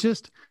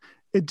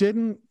 It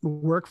didn't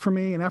work for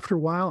me. And after a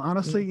while,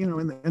 honestly,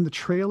 in the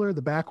trailer,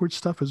 the backwards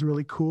stuff is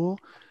really cool.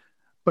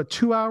 But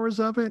 2 hours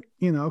of it,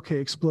 okay,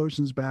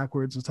 explosions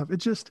backwards and stuff.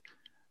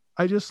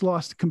 I just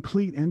lost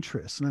complete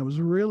interest. And I was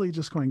really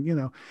just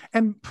going,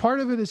 and part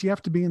of it is you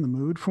have to be in the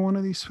mood for one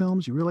of these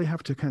films. You really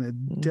have to kind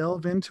of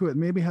delve into it.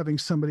 Maybe having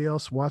somebody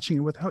else watching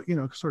it without,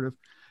 sort of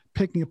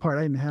picking apart.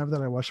 I didn't have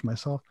that. I watched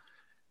myself.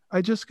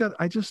 I just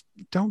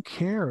don't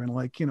care.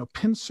 And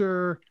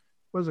pincer,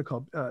 what is it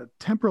called?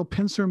 Temporal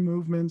pincer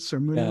movements or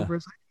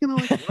maneuvers. Yeah.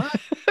 What?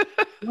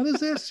 What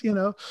is this?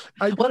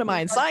 What am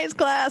I in science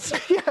class?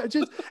 Yeah,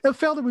 I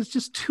felt it was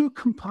just too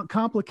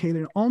complicated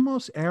and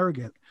almost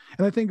arrogant.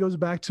 And I think it goes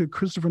back to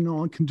Christopher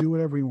Nolan can do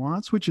whatever he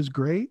wants, which is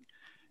great.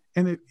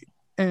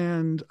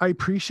 And I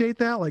appreciate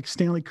that. Like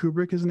Stanley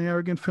Kubrick is an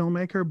arrogant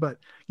filmmaker, but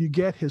you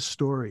get his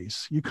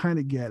stories. You kind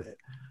of get it.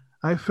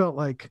 I felt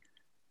like,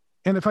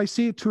 and if I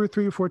see it 2 or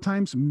 3 or 4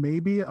 times,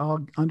 maybe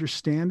I'll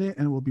understand it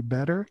and it will be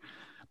better.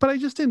 But I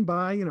just didn't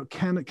buy,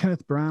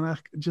 Kenneth Branagh,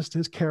 just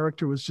his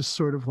character was just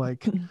sort of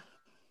like,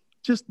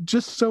 just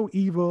so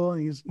evil,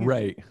 and he's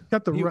right.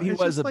 Got the he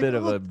was a bit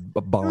of a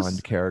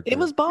Bond character. It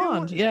was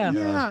Bond, yeah.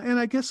 And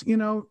I guess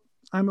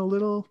I'm a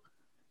little,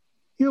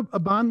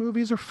 Bond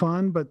movies are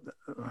fun, but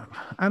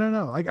I don't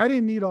know. Like I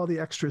didn't need all the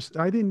extras.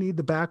 I didn't need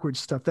the backwards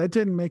stuff. That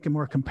didn't make it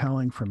more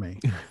compelling for me.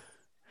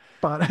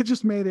 But I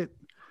just made it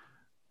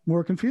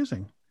more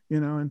confusing.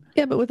 And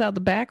yeah, but without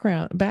the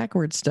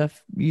backwards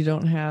stuff, you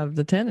don't have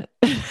the Tenet.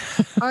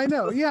 I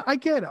know. Yeah, I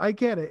get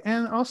it.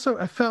 And also,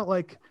 I felt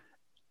like.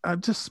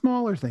 Just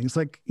smaller things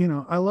I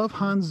love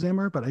Hans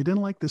Zimmer, but I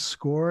didn't like the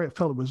score. I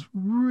felt it was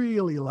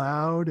really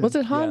loud. Was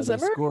it Hans Zimmer?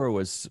 The score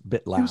was a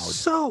bit loud. It was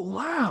so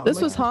loud.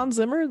 This was Hans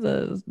Zimmer,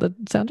 the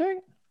soundtrack?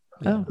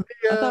 Oh,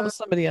 I thought it was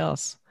somebody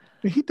else.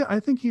 I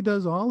think he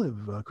does all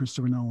of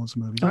Christopher Nolan's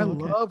movies. I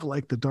love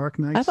the Dark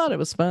Knight. I thought it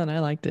was fun. I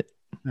liked it.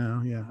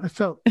 Oh yeah, I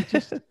felt it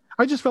just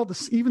I just felt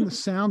this, even the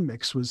sound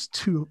mix was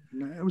too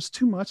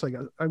much. Like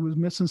I was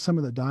missing some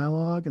of the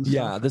dialogue and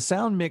Yeah, stuff. the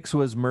sound mix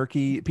was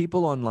murky.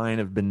 People online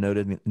have been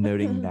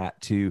noting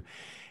that too.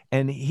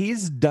 And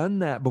he's done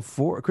that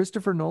before.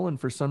 Christopher Nolan,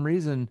 for some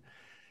reason,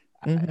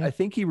 I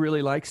think he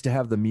really likes to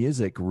have the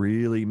music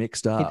really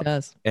mixed up. He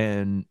does.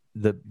 And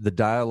the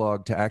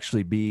dialogue to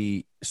actually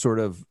be sort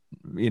of,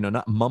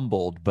 not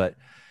mumbled, but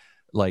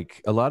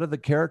like a lot of the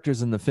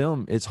characters in the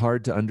film, it's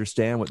hard to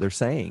understand what they're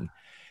saying.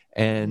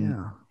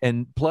 And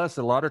plus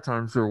a lot of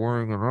times they're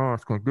wearing a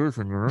mask like this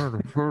and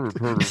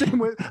Same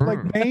with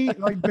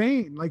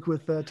Bane, like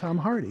with Tom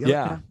Hardy.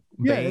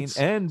 Bane,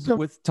 and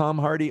with Tom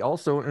Hardy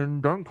also in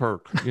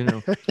Dunkirk,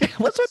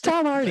 What's with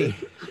Tom Hardy?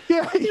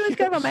 Yeah, he always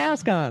got a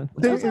mask on.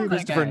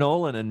 Christopher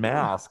Nolan and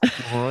mask.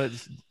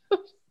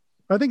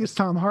 I think it's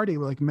Tom Hardy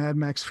with like Mad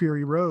Max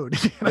Fury Road.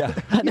 He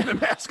had a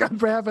mask on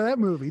for half of that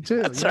movie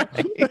too. That's right.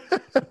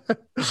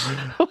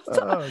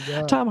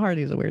 Tom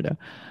Hardy's a weirdo.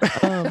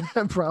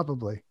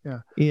 Probably,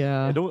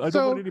 yeah. I don't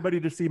want anybody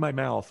to see my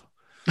mouth.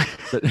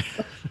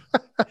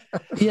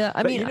 Yeah,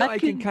 I mean, I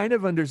can kind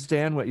of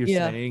understand what you're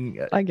saying.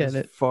 I get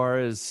it. As far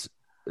as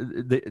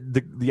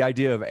the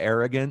idea of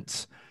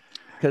arrogance,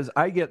 because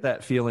I get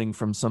that feeling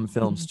from some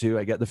films too.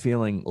 I get the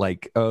feeling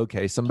like,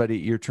 okay, I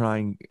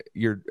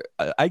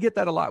get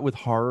that a lot with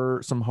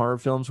some horror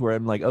films where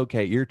I'm like,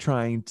 okay, you're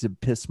trying to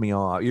piss me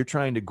off. You're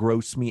trying to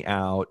gross me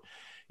out.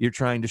 You're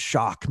trying to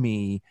shock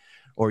me,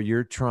 or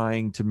you're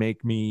trying to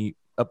make me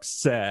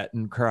upset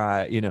and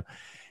cry,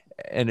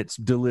 and it's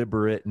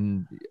deliberate.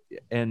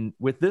 And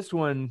with this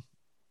one,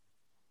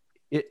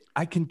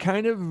 I can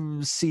kind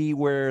of see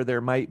where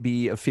there might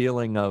be a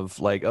feeling of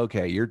like,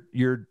 okay,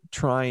 you're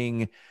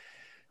trying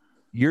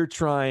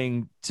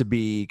to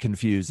be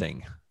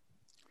confusing,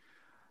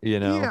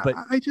 but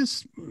I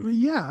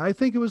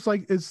think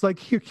it's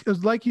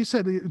like you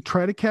said,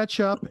 try to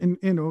catch up, and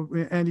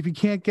and if you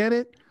can't get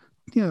it,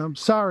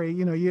 sorry,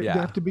 you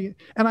have to be.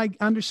 And I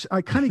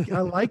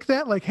like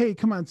that, like, hey,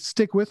 come on,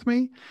 stick with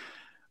me,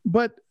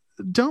 but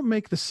don't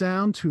make the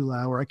sound too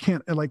loud where I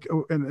can't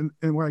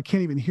and where I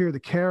can't even hear the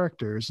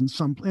characters. And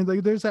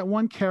there's that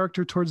one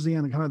character towards the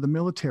end, kind of the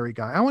military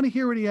guy. I want to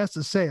hear what he has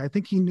to say. I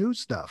think he knew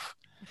stuff.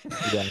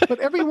 Yeah. But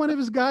every one of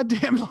his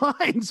goddamn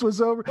lines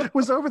was over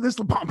this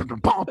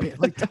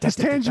like this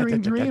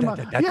tangerine dream.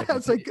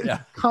 It's like,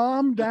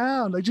 calm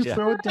down. Like, just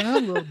throw it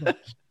down a little bit.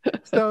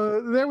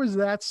 So there was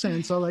that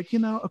sense of like,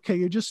 okay,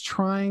 you're just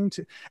trying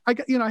to. I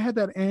had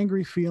that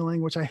angry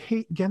feeling, which I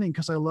hate getting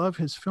because I love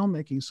his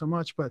filmmaking so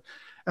much. But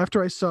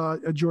after I saw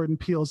Jordan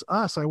Peele's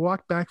Us, I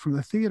walked back from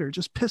the theater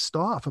just pissed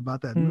off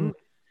about that movie,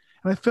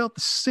 and I felt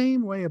the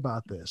same way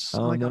about this.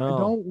 I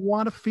don't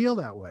want to feel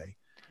that way.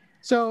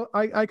 So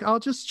I'll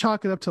just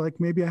chalk it up to like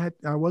maybe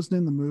I wasn't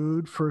in the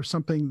mood for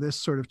something this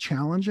sort of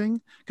challenging,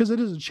 because it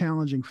is a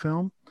challenging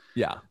film.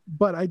 Yeah.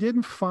 But I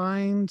didn't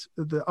find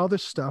the other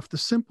stuff, the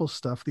simple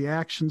stuff, the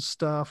action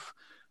stuff,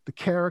 the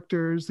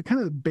characters, the kind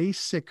of the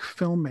basic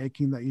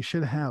filmmaking that you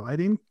should have. I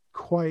didn't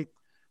quite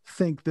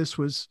think this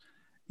was,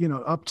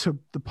 up to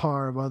the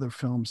par of other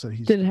films that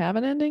he's. Did it have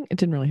an ending? It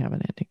didn't really have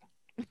an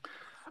ending.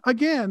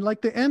 Again,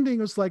 like the ending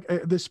was like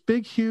this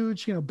big,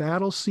 huge,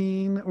 battle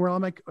scene where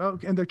I'm like, oh,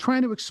 and they're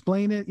trying to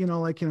explain it, in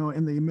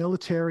the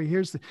military,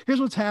 here's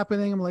what's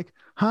happening. I'm like,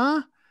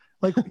 huh?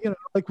 Like,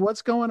 like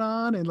what's going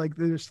on? And like,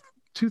 there's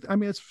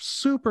it's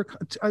super,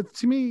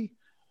 to me,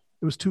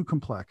 it was too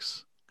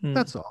complex.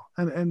 That's all.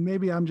 And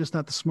maybe I'm just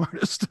not the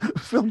smartest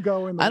film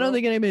goer. I don't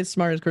think anybody's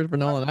smart as Christopher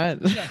Nolan.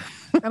 And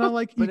I'm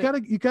like, you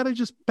gotta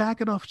just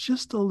back it off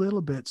just a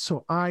little bit.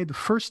 So the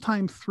first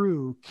time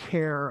through,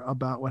 care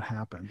about what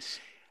happens.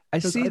 I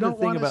see the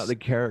thing about the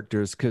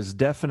characters, because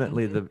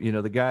definitely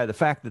the guy, the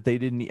fact that they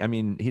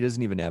didn't, he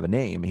doesn't even have a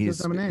name.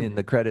 In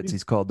the credits,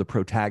 he's called the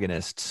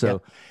protagonist.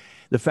 So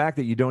the fact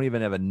that you don't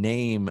even have a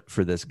name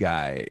for this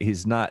guy,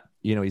 he's not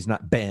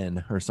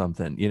Ben or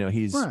something,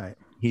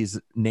 he's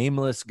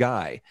nameless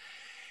guy.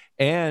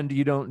 And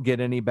you don't get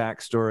any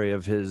backstory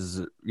of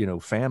his,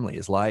 family,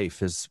 his life,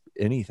 his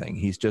anything.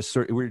 He's just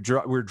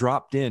we're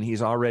dropped in.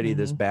 He's already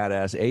this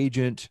badass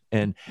agent.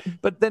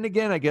 But then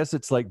again, I guess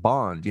it's like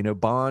Bond.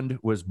 Bond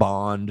was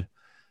Bond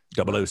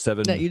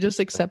 007. Yeah, you just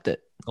accept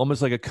it.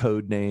 Almost like a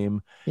code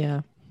name.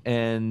 Yeah.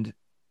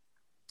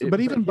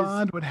 But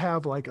Bond would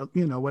have like,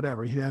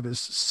 whatever. He'd have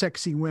his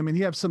sexy women.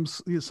 He'd have some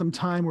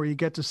time where you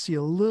get to see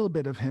a little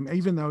bit of him,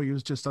 even though he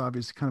was just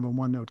obviously kind of a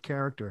one-note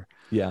character.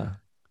 Yeah.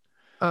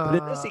 But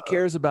in this, he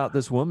cares about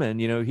this woman.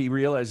 He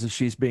realizes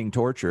she's being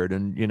tortured,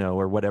 and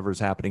or whatever's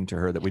happening to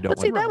her that we don't. But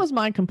see, that was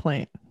my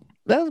complaint.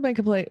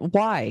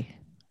 Why?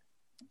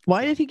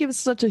 Why did he give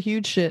such a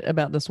huge shit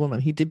about this woman?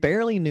 He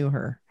barely knew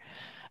her.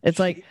 It's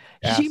like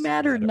she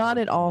mattered not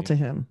at all to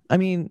him.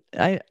 I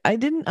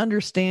didn't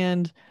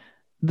understand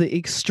the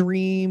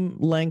extreme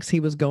lengths he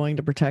was going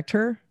to protect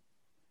her.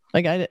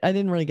 Like I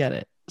didn't really get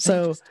it.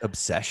 So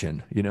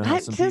obsession, how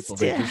some people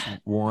they just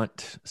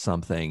want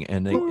something,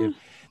 and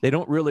they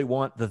don't really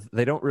want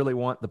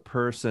the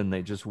person.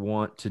 They just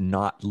want to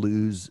not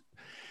lose.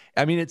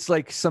 It's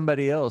like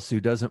somebody else who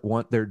doesn't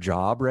want their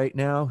job right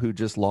now, who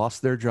just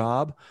lost their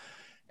job,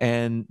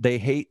 and they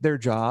hate their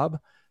job,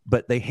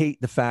 but they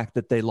hate the fact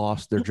that they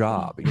lost their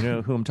job. You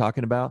know who I'm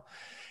talking about?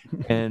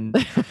 And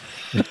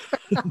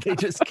they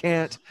just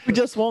can't. We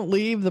just won't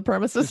leave the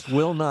premises. Just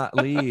will not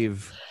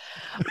leave.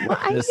 Well,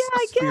 This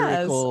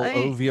spherical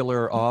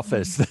ovular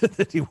office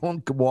that he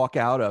won't walk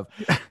out of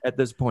at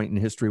this point in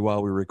history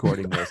while we're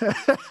recording this.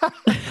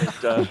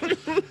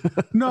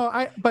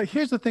 But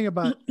here's the thing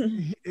about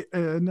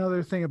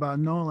another thing about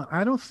Nolan.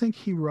 I don't think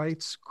he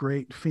writes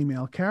great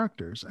female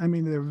characters. I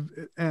mean,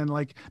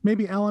 like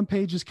maybe Ellen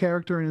Page's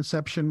character in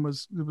Inception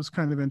was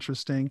kind of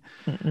interesting.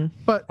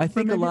 But I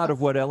think a lot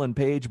of of what Ellen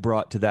Page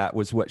brought to that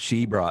was what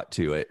she brought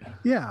to it.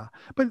 Yeah,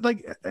 but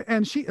like,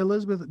 and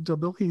Elizabeth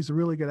Debicki is a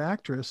really good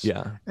actress.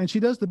 Yeah. And she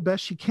does the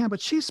best she can, but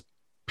she's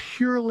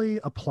purely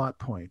a plot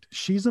point.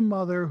 She's a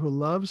mother who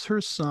loves her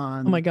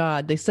son. Oh my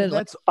God. They said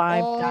like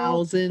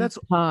 5,000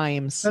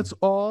 times. That's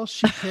all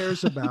she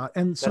cares about.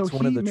 And so that's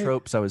one of the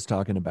tropes I was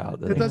talking about.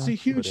 That's a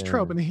huge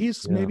trope. And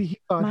maybe he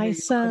thought, my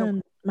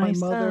son, my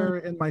mother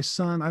and my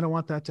son, I don't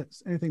want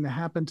anything to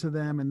happen to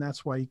them. And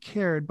that's why he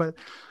cared. But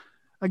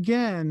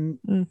again,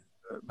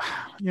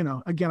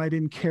 I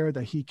didn't care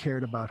that he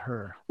cared about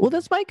her. Well,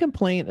 that's my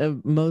complaint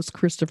of most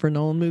Christopher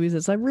Nolan movies.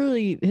 Is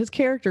his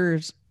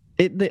characters,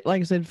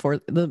 like I said before,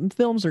 the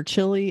films are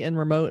chilly and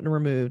remote and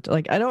removed.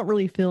 Like, I don't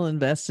really feel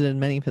invested in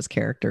many of his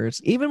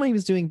characters. Even when he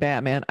was doing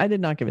Batman, I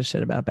did not give a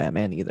shit about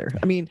Batman either.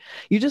 I mean,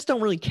 you just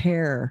don't really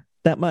care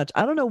that much.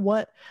 I don't know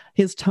what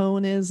his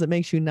tone is that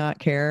makes you not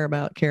care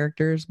about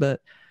characters,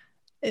 but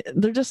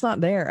they're just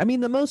not there. I mean,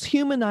 the most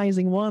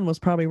humanizing one was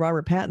probably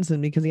Robert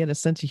Pattinson because he had a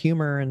sense of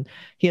humor and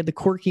he had the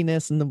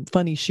quirkiness and the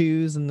funny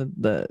shoes and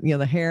the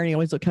hair, and he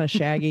always looked kind of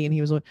shaggy.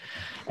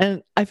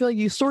 And I feel like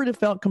you sort of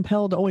felt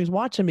compelled to always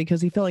watch him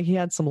because he felt like he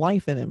had some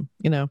life in him.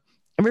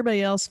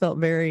 Everybody else felt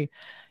very,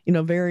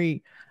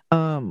 very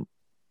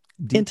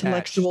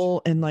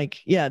intellectual and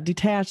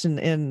detached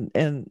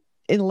and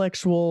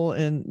intellectual,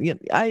 and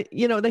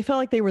they felt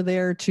like they were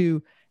there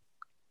to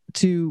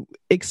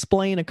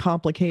explain a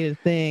complicated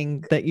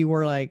thing that you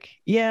were like,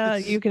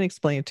 you can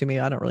explain it to me.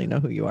 I don't really know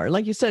who you are.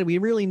 Like you said, we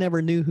really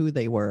never knew who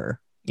they were,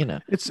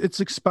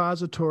 It's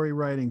expository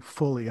writing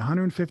fully,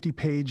 150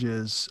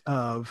 pages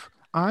of,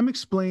 I'm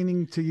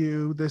explaining to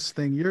you this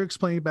thing, you're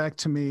explaining back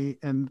to me,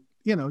 and,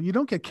 you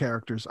don't get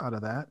characters out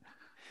of that.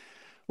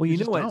 Well,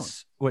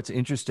 what's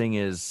interesting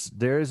is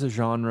there is a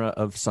genre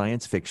of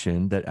science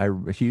fiction that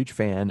I'm a huge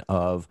fan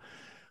of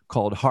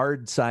called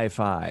hard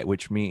sci-fi,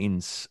 which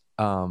means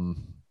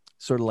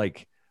sort of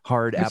like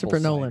hard apple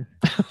cider. Nolan.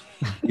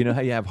 You know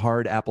how you have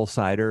hard apple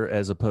cider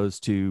as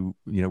opposed to,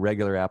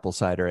 regular apple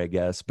cider, I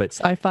guess. But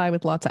sci-fi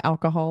with lots of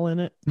alcohol in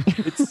it.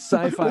 It's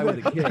sci-fi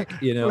with a kick.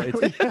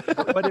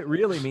 What it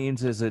really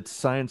means is it's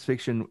science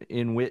fiction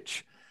in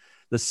which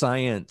the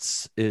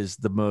science is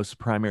the most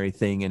primary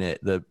thing in it,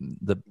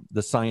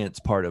 the science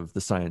part of the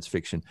science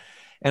fiction.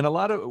 And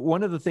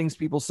one of the things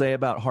people say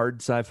about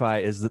hard sci-fi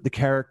is that the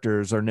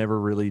characters are never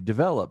really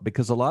developed,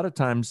 because a lot of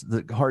times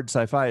the hard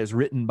sci-fi is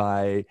written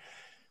by,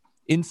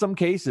 in some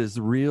cases,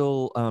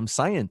 real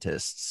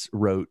scientists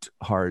wrote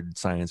hard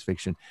science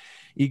fiction.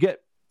 You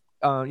get,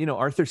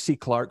 Arthur C.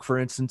 Clarke, for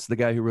instance, the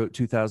guy who wrote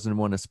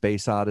 2001: A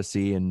Space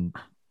Odyssey and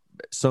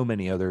so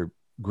many other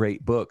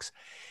great books.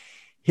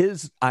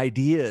 His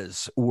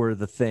ideas were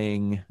the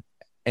thing,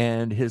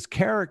 and his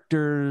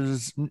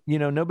characters,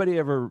 nobody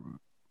ever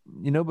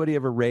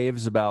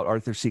raves about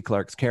Arthur C.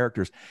 Clarke's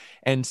characters.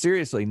 And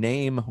seriously,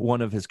 name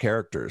one of his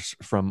characters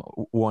from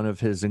one of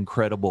his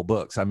incredible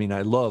books. I mean,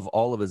 I love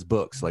all of his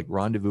books, like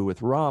Rendezvous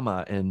with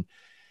Rama and,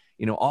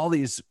 all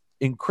these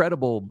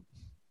incredible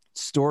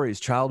stories,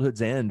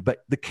 Childhood's End.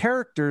 But the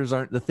characters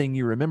aren't the thing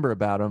you remember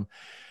about them.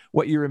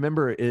 What you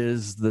remember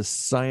is the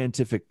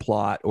scientific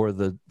plot or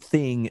the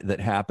thing that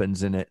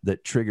happens in it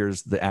that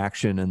triggers the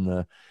action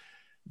and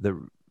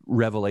the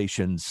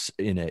revelations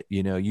in it.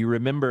 You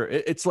remember,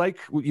 it's like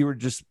you were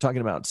just talking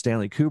about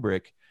Stanley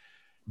Kubrick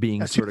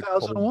being sort of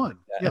 2001.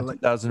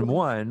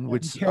 2001,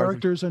 which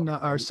characters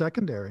are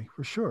secondary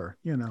for sure.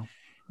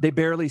 They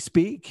barely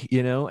speak,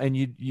 and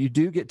you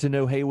do get to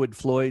know Haywood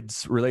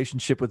Floyd's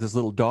relationship with his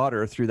little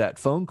daughter through that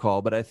phone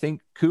call. But I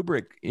think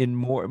Kubrick in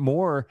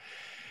more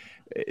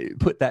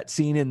put that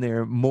scene in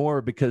there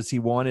more because he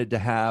wanted to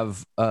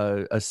have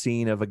a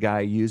scene of a guy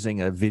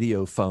using a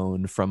video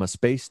phone from a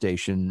space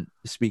station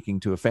speaking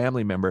to a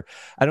family member.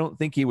 I don't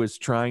think he was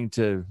trying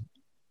to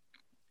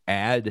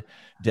add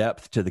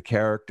depth to the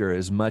character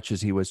as much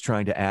as he was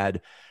trying to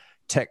add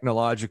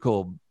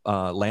technological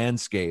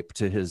landscape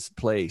to his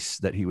place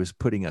that he was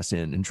putting us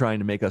in and trying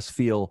to make us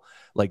feel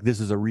like this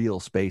is a real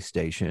space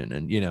station.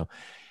 And,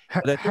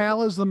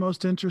 Hal is the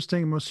most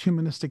interesting, most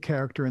humanistic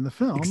character in the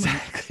film.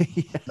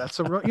 Exactly. Yeah. That's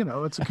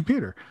it's a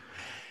computer.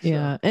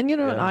 Yeah. And,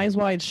 an Eyes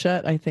Wide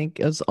Shut, I think,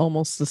 is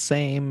almost the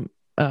same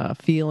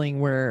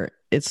feeling where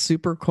it's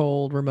super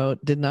cold,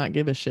 remote, did not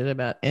give a shit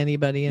about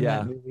anybody in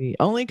that movie.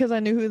 Only because I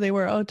knew who they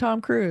were. Oh,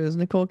 Tom Cruise,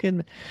 Nicole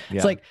Kidman. Yeah.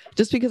 It's like,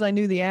 just because I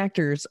knew the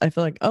actors, I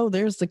feel like, oh,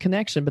 there's the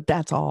connection, but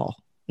that's all.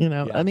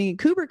 I mean,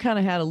 Kubrick kind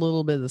of had a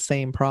little bit of the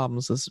same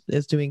problems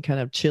as doing kind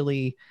of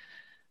chilly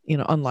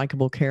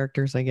unlikable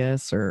characters, I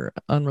guess, or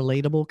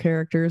unrelatable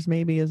characters,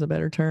 maybe is a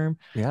better term.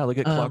 Yeah, look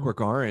at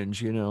Clockwork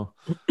Orange, And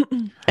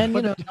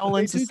But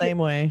Nolan's they the do same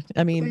way.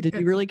 I mean, did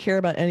you really care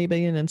about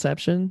anybody in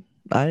Inception?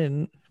 I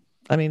didn't.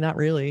 I mean, not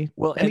really.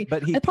 Well, I mean,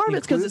 but he and part of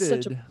it's because it's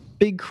such a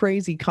big,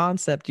 crazy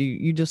concept.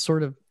 You just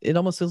sort of, it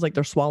almost feels like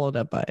they're swallowed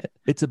up by it.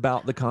 It's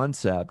about the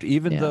concept,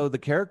 even though the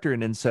character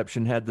in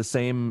Inception had the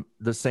same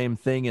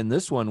thing in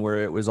this one,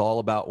 where it was all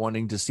about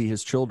wanting to see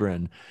his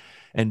children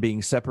and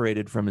being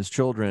separated from his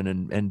children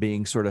and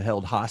being sort of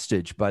held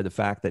hostage by the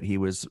fact that he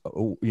was,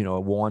 a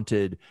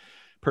wanted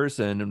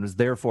person and was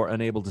therefore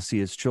unable to see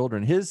his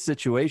children. His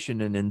situation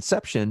in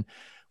Inception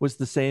was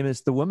the same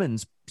as the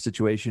woman's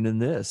situation in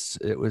this.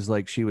 It was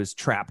like she was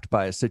trapped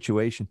by a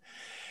situation.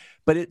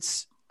 But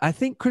I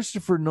think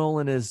Christopher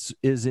Nolan is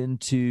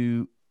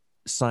into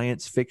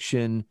science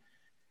fiction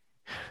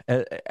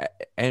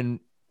and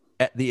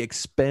at the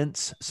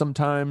expense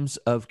sometimes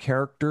of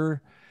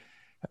character.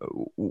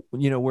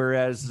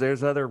 Whereas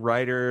there's other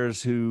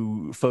writers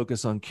who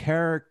focus on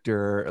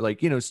character,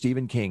 like,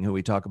 Stephen King, who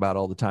we talk about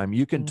all the time.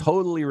 You can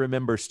totally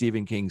remember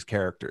Stephen King's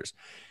characters.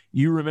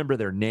 You remember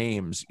their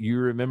names. You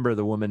remember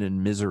the woman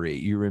in Misery.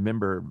 You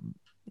remember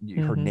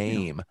her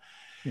name.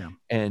 Yeah.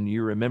 And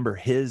you remember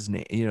his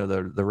name,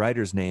 the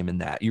writer's name in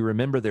that. You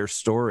remember their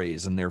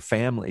stories and their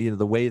family,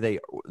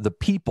 the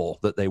people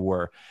that they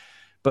were.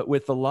 But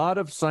with a lot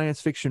of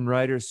science fiction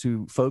writers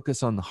who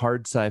focus on the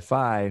hard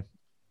sci-fi,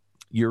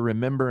 you're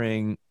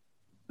remembering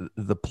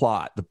the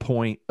plot, the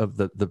point of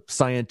the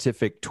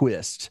scientific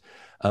twist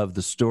of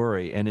the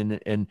story. And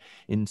in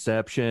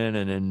Inception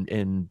and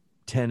in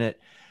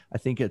Tenet, I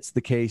think it's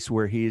the case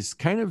where he's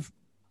kind of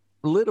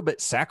a little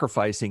bit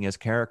sacrificing his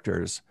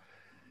characters.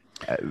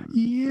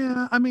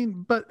 Yeah, I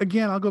mean, but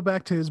again, I'll go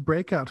back to his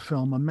breakout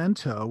film,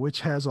 Memento, which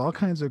has all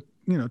kinds of,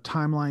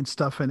 timeline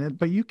stuff in it,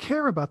 but you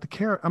care about the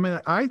character. I mean,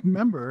 I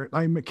remember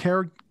I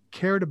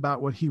cared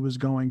about what he was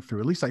going through.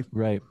 At least I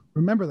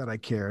remember that I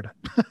cared.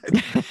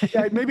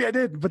 Yeah, maybe I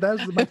did, but that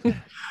was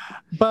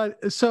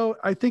but so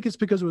I think it's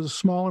because it was a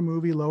smaller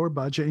movie, lower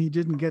budget, and he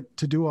didn't get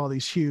to do all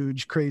these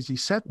huge, crazy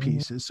set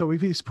pieces. So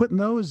if he's putting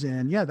those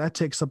in, that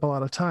takes up a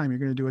lot of time. You're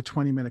going to do a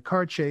 20-minute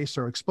car chase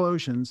or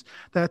explosions.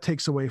 That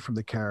takes away from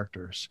the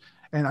characters.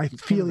 And I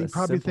feel he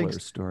probably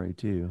thinks story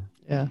too.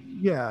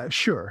 Yeah,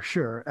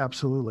 sure,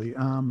 absolutely.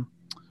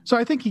 So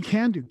I think he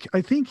can do.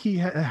 I think he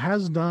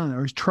has done,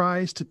 or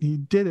tries to. He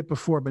did it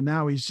before, but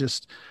now he's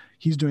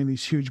doing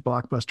these huge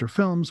blockbuster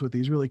films with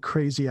these really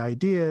crazy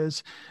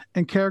ideas,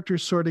 and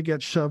characters sort of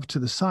get shoved to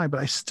the side. But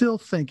I still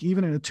think,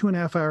 even in a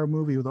 2.5-hour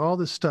movie with all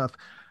this stuff,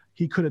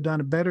 he could have done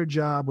a better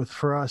job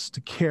for us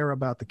to care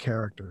about the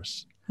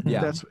characters.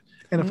 Yeah.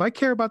 If I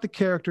care about the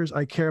characters,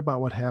 I care about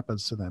what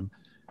happens to them.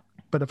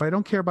 But if I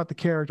don't care about the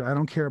character, I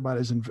don't care about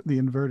the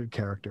inverted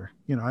character.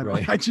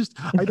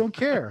 I don't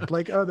care.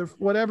 Like,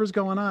 whatever's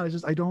going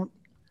on, I don't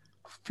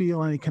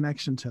feel any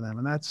connection to them.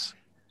 And that's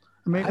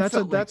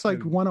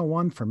like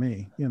 101 for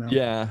me,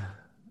 Yeah.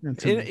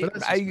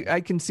 I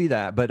can see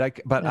that, but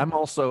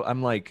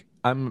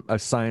I'm a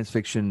science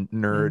fiction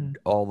nerd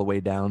all the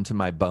way down to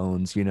my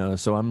bones,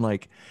 so I'm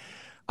like,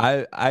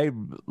 I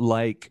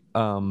like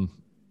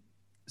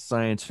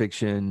science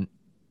fiction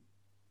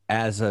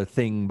as a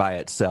thing by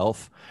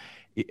itself.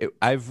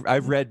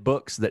 I've read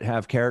books that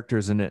have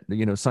characters in it,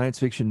 science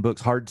fiction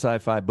books, hard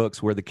sci-fi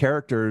books, where the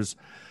characters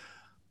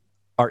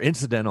are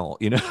incidental.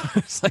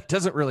 It's like,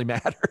 doesn't really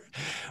matter.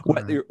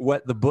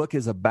 What the book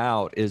is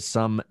about is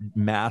some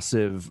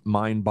massive,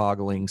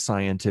 mind-boggling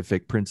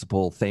scientific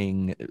principle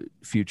thing,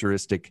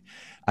 futuristic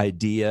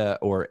idea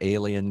or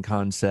alien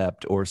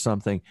concept or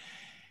something.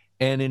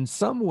 And in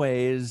some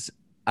ways,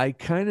 I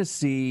kind of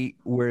see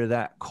where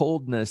that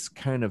coldness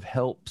kind of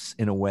helps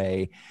in a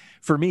way.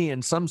 For me,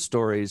 in some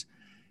stories,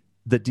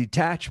 the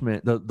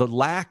detachment, the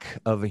lack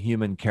of a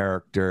human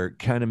character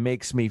kind of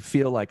makes me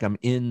feel like I'm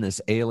in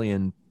this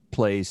alien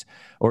place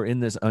or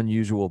in this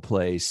unusual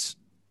place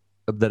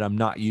that I'm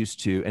not used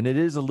to. And it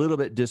is a little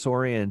bit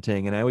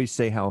disorienting. And I always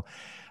say how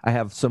I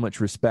have so much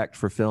respect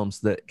for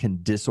films that can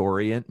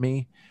disorient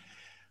me.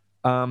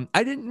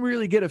 I didn't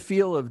really get a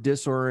feel of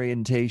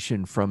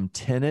disorientation from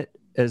Tenet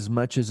as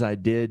much as I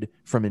did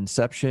from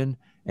Inception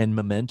and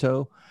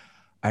Memento.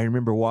 I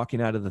remember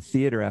walking out of the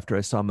theater after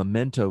I saw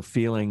Memento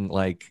feeling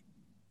like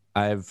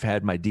I've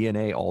had my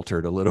DNA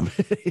altered a little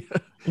bit.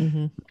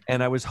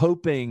 And I was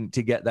hoping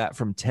to get that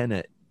from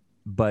Tenet,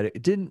 but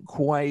it didn't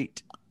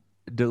quite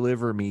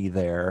deliver me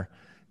there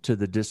to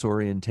the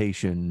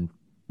disorientation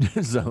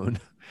zone.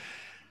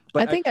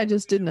 But I think I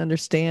just didn't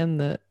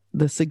understand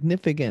the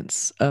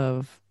significance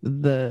of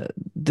the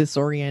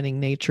disorienting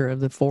nature of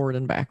the forward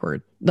and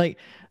backward. Like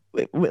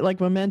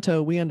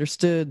Memento, we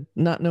understood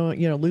not knowing,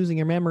 losing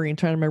your memory and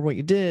trying to remember what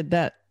you did.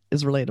 That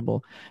is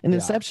relatable. In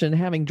Inception,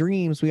 having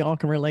dreams, we all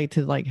can relate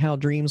to like how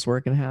dreams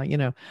work and how,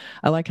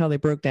 I like how they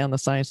broke down the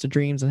science to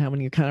dreams and how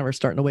when you kind of are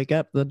starting to wake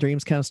up, the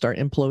dreams kind of start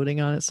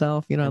imploding on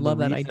itself. I love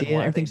that idea.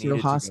 Everything's real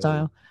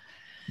hostile.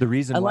 The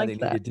reason why they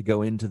needed to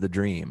go into the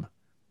dream.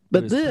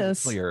 But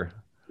this, clear.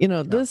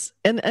 this,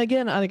 and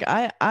again,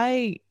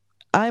 I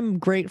I'm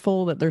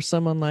grateful that there's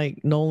someone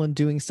like Nolan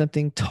doing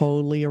something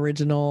totally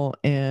original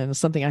and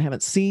something I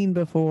haven't seen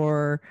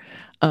before.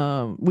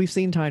 We've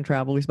seen time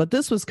travel, but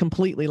this was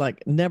completely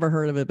like never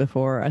heard of it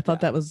before. I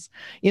thought that was,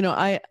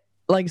 like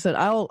I said,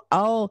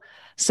 I'll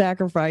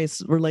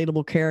sacrifice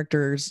relatable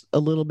characters a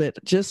little bit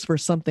just for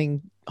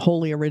something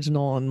wholly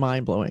original and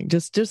mind blowing,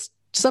 just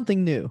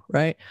something new,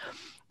 right?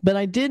 But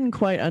I didn't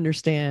quite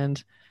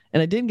understand,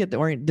 and I didn't get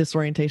the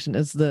disorientation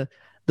as the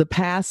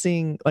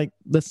passing, like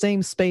the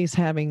same space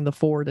having the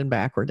forward and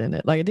backward in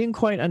it. Like I didn't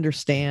quite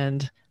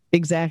understand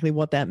exactly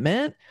what that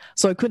meant,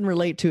 so I couldn't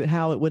relate to it,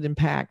 how it would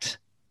impact,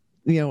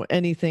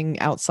 anything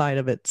outside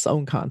of its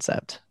own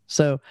concept.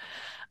 So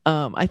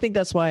I think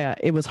that's why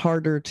it was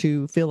harder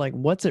to feel like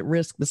what's at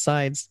risk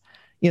besides,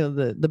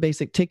 the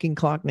basic ticking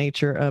clock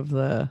nature of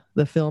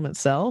the film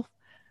itself.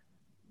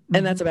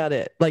 And that's about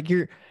it. Like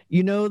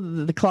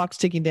the clock's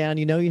ticking down,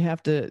 you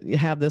have to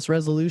have this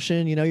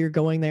resolution, you're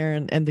going there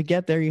and to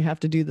get there, you have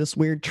to do this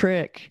weird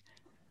trick,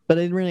 but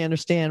I didn't really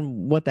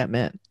understand what that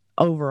meant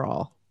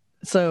overall.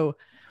 So,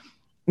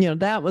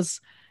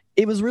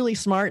 it was really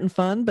smart and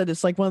fun, but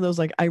it's like one of those,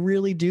 like, I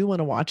really do want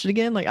to watch it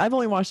again. Like I've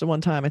only watched it one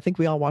time. I think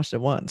we all watched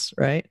it once,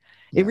 right?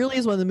 Yeah. It really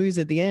is one of the movies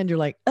at the end. You're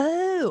like,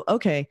 oh,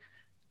 okay,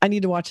 I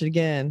need to watch it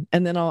again.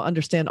 And then I'll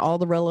understand all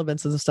the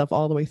relevance of the stuff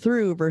all the way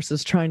through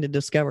versus trying to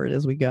discover it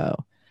as we go.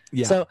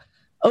 Yeah. So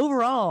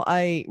overall,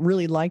 I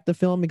really liked the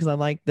film because I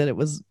liked that it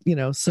was,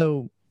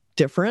 so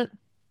different.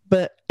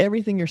 But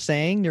everything you're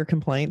saying, your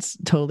complaints,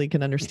 totally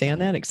can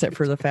understand that, except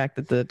for the fact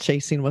that the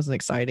chase scene wasn't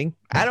exciting.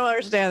 I don't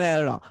understand that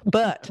at all.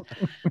 But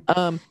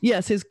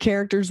yes, his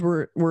characters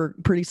were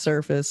pretty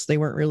surface. They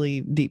weren't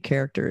really deep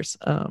characters.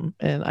 And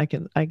I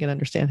can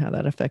understand how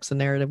that affects the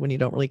narrative when you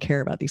don't really care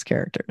about these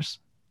characters.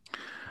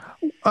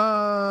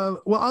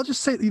 Well, I'll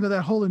just say,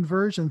 that whole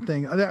inversion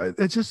thing,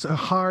 it's just a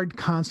hard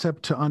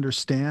concept to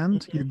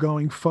understand. You're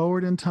going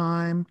forward in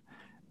time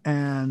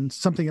and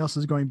something else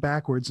is going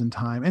backwards in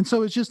time. And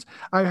so it's just,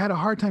 I had a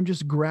hard time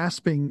just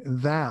grasping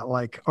that,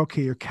 like,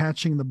 okay, you're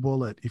catching the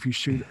bullet. If you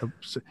shoot,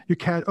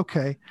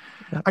 okay.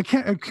 I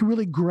can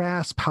really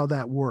grasp how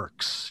that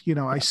works.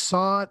 I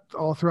saw it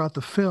all throughout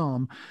the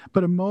film,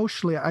 but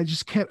emotionally, I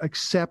just can't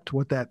accept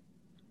what that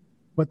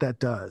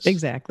does.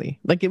 Exactly.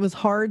 Like it was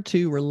hard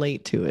to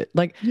relate to it.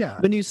 Like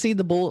when you see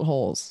the bullet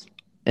holes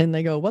and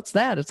they go, what's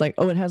that? It's like,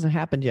 oh, it hasn't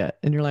happened yet.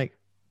 And you're like,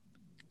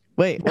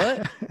 wait,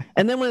 what?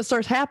 And then when it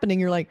starts happening,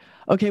 you're like,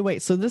 okay,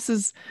 wait, so this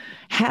is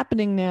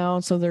happening now.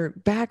 So they're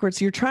backwards.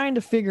 So you're trying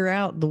to figure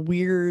out the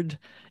weird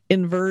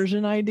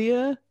inversion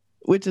idea,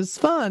 which is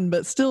fun,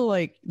 but still,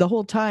 like, the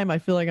whole time I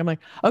feel like I'm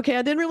like, okay,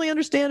 I didn't really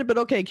understand it, but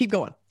okay, keep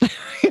going.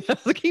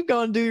 Keep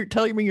going,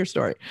 tell me your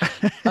story.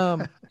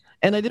 And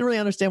I didn't really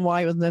understand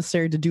why it was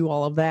necessary to do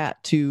all of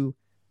that to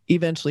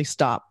eventually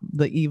stop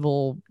the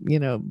evil,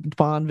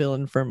 Bond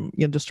villain from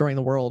destroying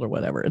the world or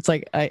whatever. It's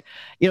like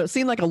it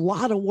seemed like a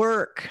lot of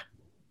work,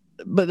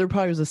 but there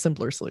probably was a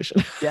simpler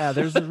solution. Yeah,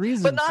 there's a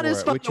reason, but not for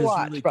as fun it, which to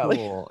watch. is really probably.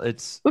 Cool.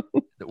 It's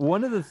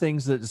one of the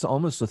things that's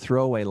almost a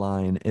throwaway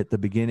line at the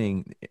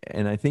beginning,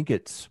 and I think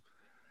it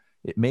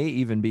may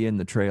even be in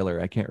the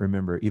trailer. I can't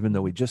remember, even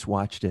though we just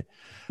watched it.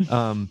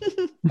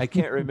 I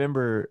can't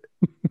remember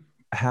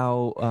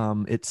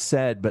how it's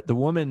said, but the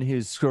woman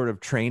who's sort of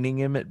training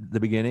him at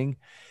the beginning,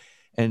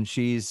 and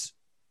she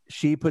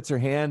puts her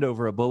hand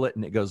over a bullet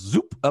and it goes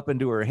zoop up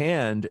into her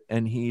hand,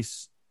 and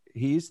he's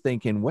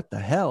thinking, what the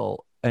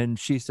hell? And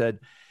she said,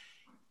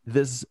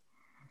 this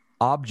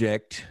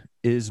object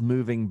is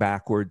moving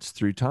backwards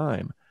through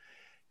time.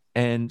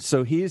 And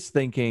so he's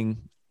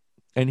thinking,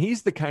 and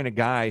he's the kind of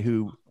guy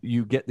who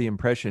you get the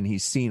impression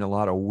he's seen a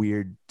lot of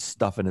weird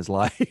stuff in his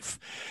life.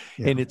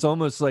 Yeah. And it's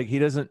almost like he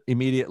doesn't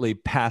immediately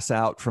pass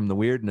out from the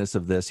weirdness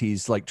of this.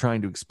 He's like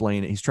trying to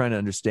explain it. He's trying to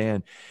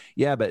understand.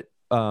 Yeah, but,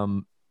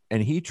 and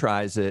he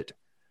tries it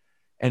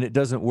and it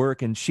doesn't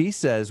work. And she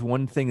says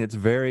one thing that's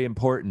very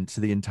important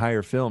to the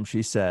entire film.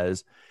 She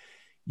says,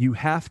 you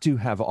have to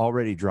have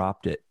already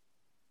dropped it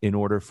in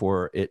order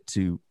for it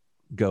to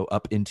go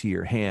up into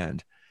your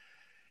hand.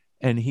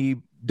 And he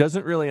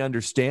doesn't really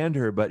understand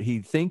her, but he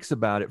thinks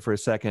about it for a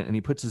second and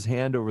he puts his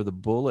hand over the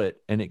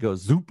bullet and it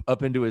goes zoop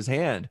up into his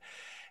hand.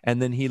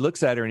 And then he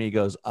looks at her and he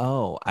goes,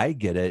 oh, I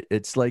get it.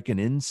 It's like an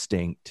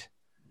instinct.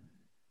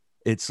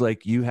 It's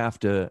like you have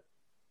to,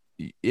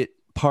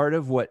 part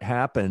of what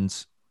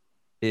happens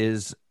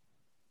is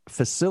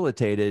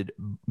facilitated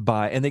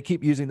by, and they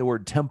keep using the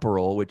word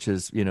temporal, which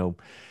is,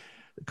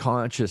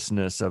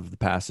 consciousness of the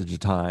passage of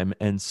time.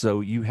 And so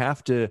you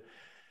have to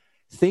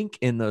think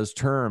in those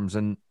terms.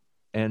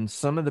 And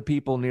some of the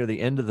people near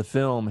the end of the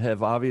film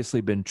have obviously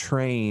been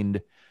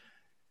trained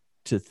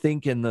to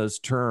think in those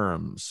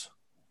terms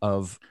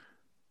of,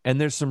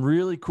 and there's some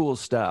really cool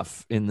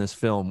stuff in this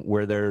film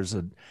where there's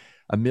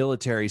a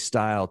military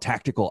style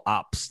tactical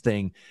ops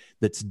thing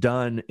that's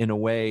done in a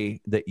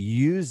way that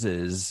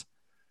uses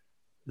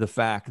the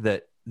fact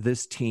that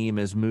this team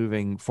is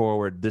moving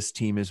forward, this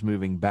team is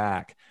moving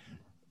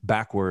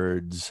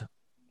backwards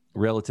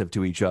relative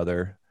to each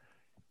other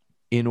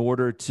in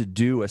order to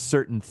do a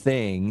certain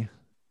thing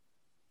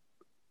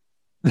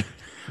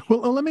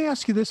Well, let me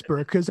ask you this,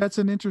 Burke, because that's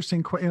an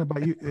interesting question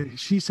about you.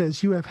 She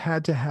says you have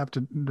had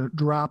to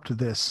dropped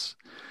this.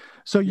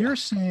 So you're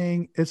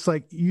saying it's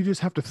like you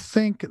just have to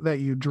think that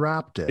you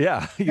dropped it.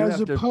 Yeah, you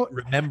have to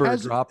remember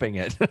dropping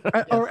it.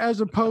 Or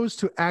as opposed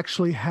to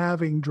actually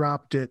having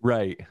dropped it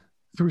right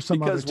through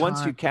some other time. Because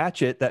once you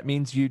catch it, that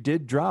means you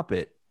did drop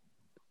it.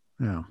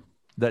 Yeah.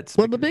 That's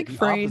well, the big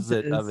phrase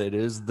opposite of it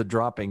is the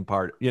dropping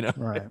part,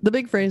 Right. The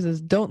big phrase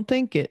is don't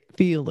think it,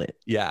 feel it.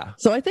 Yeah.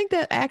 So I think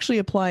that actually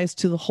applies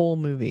to the whole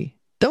movie.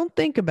 Don't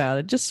think about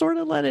it. Just sort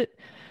of let it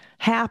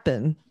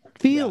happen.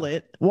 Feel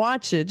it,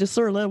 watch it, just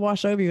sort of let it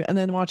wash over you, and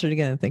then watch it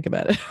again and think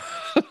about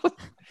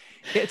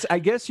it. I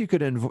guess you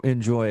could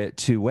enjoy it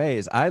two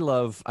ways.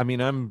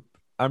 I'm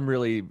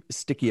really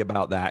sticky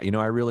about that.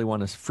 I really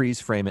want to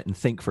freeze frame it and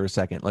think for a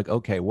second. Like,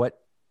 okay, what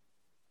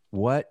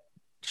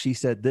she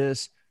said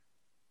this,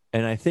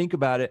 and I think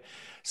about it.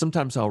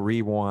 Sometimes I'll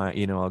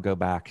rewind, I'll go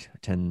back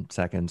 10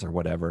 seconds or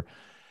whatever.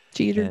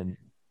 Cheater. And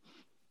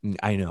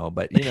I know,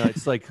 but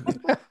it's like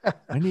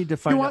I need to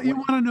find out. You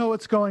want to know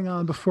what's going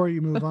on before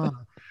you move on.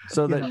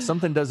 So that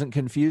something doesn't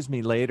confuse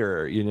me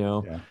later,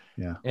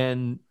 Yeah.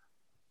 And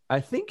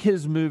I think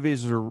his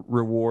movies are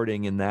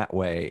rewarding in that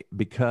way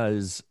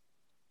because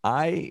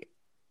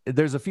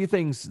there's a few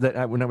things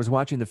that when I was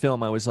watching the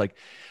film, I was like,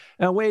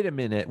 now, wait a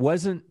minute,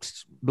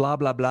 wasn't blah,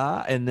 blah,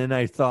 blah. And then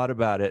I thought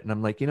about it and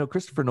I'm like,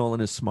 Christopher Nolan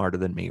is smarter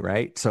than me,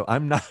 right? So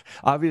I'm not,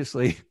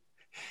 obviously,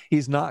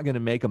 he's not going to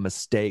make a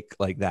mistake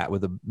like that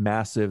with a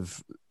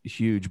massive,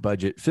 huge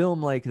budget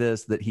film like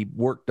this that he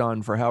worked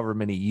on for however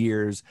many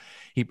years.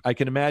 I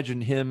can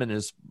imagine him and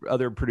his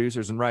other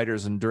producers and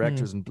writers and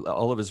directors and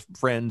all of his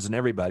friends and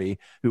everybody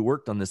who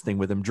worked on this thing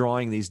with him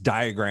drawing these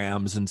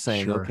diagrams and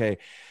saying, okay,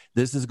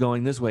 this is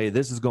going this way,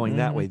 this is going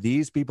that way,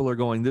 these people are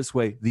going this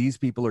way, these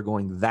people are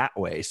going that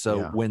way.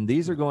 So when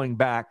these are going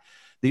back,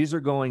 these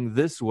are going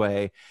this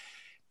way.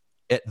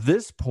 At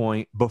this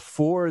point,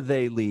 before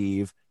they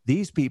leave,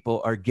 these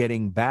people are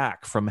getting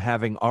back from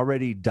having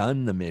already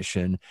done the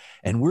mission,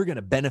 and we're going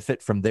to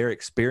benefit from their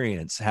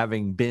experience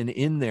having been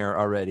in there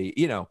already,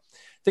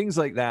 things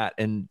like that.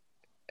 And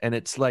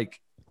it's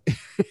like,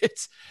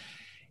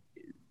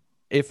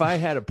 if I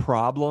had a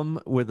problem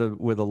with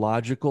a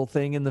logical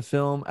thing in the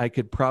film, I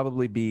could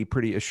probably be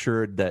pretty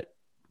assured that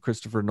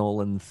Christopher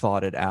Nolan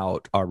thought it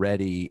out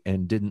already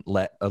and didn't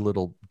let a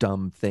little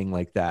dumb thing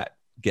like that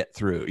get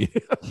through.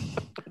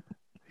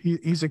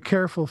 He's a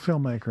careful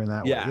filmmaker in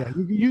that way. Yeah,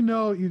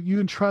 you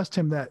entrust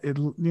him that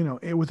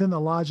within the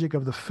logic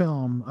of the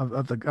film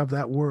of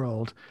that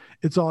world,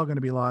 it's all going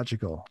to be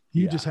logical.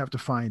 You just have to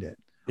find it.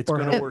 It's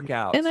going to work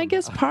out. And somehow. I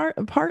guess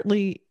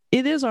partly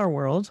it is our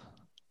world,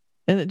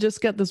 and it just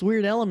got this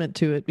weird element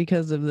to it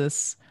because of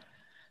this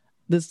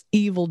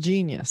evil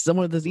genius,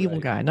 someone of this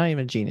evil guy, not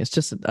even a genius,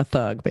 just a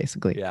thug,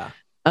 basically. Yeah.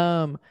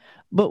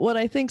 But what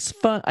I think's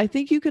fun, I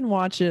think you can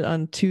watch it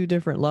on two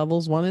different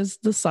levels. One is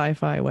the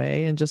sci-fi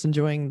way and just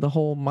enjoying the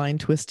whole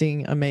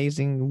mind-twisting,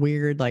 amazing,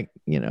 weird, I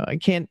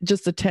can't,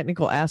 just the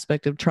technical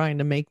aspect of trying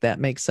to make that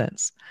make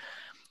sense.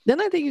 Then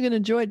I think you can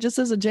enjoy it just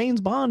as a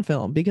James Bond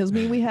film because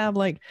we have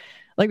like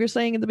we were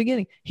saying at the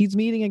beginning, he's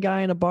meeting a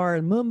guy in a bar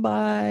in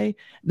Mumbai.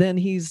 Then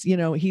he's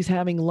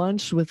having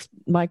lunch with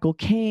Michael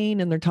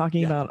Caine and they're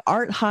talking about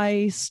art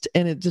heist.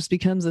 And it just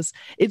becomes this,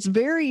 it's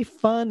very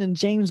fun and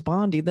James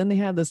Bondy. Then they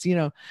have this,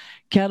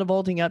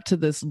 catapulting up to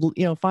this,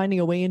 finding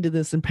a way into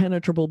this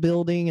impenetrable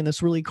building in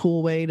this really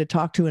cool way to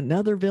talk to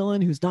another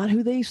villain who's not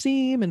who they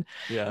seem. And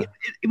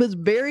it was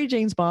very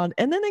James Bond.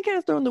 And then they kind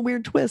of throw in the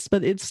weird twist,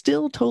 but it's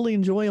still totally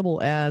enjoyable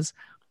as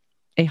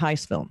a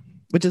heist film,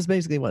 which is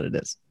basically what it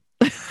is.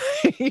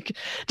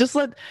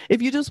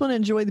 If you just want to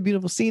enjoy the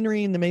beautiful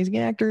scenery and the amazing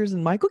actors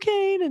and Michael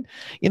Caine and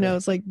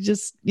it's like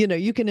just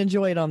you can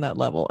enjoy it on that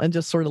level and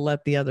just sort of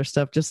let the other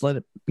stuff, just let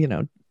it,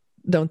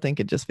 don't think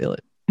it, just feel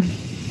it.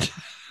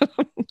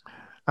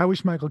 I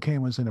wish Michael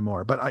Caine was in it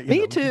more, but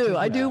me too.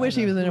 I do wish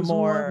he was in it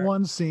more.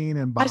 One scene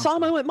and I saw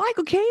him. I went,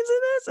 Michael Caine's in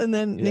this, and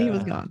then he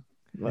was gone.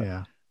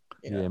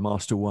 Yeah,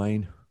 Master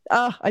Wayne.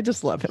 I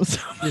just love him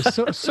so much.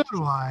 Yeah, so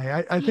do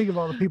I. I think of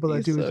all the people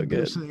that do his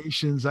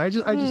impersonations.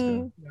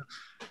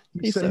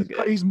 He's so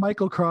good. He's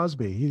Michael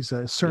Crosby. He's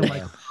Sir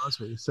Michael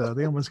Crosby. So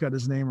they almost got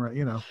his name right,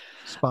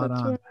 spot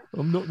on.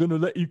 I'm not going to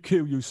let you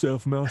kill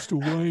yourself, Master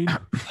Wayne.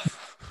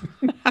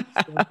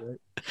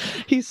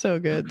 He's so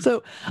good.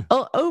 So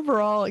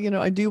overall,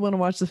 I do want to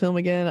watch the film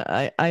again.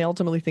 I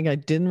ultimately think I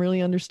didn't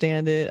really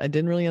understand it. I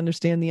didn't really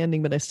understand the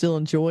ending, but I still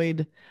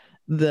enjoyed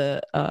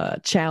the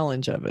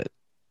challenge of it.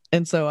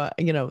 And so,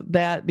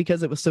 that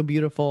because it was so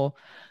beautiful.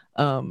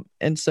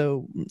 And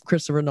so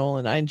Christopher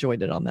Nolan, I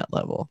enjoyed it on that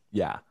level.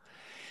 Yeah.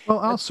 Well,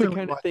 that's the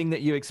kind of thing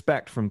that you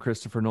expect from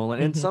Christopher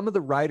Nolan. And some of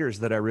the writers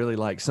that I really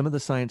like, some of the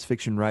science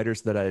fiction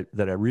writers that I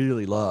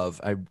really love,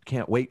 I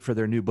can't wait for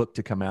their new book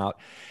to come out.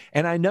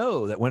 And I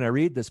know that when I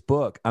read this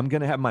book, I'm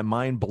going to have my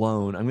mind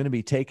blown. I'm going to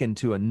be taken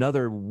to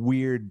another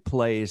weird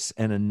place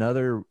and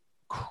another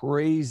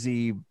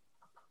crazy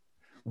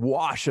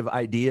wash of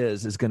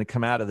ideas is going to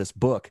come out of this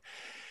book.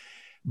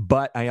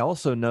 but I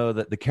also know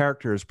that the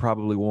characters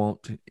probably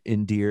won't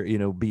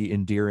be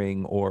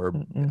endearing, or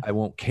I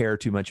won't care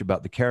too much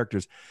about the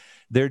characters.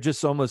 They're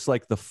just almost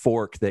like the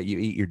fork that you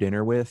eat your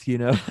dinner with,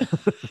 Yeah,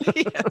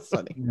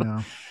 funny.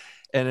 Yeah.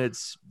 and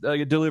it's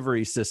like a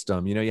delivery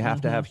system. You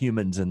have to have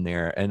humans in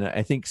there. And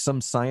I think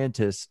some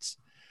scientists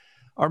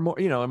are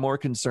more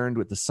concerned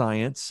with the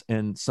science,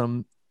 and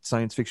some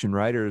science fiction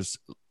writers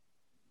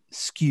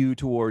skew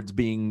towards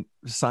being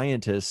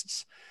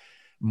scientists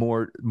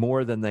more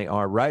than they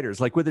are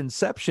writers. Like with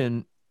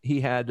Inception,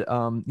 he had,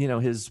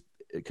 his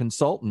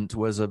consultant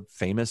was a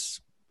famous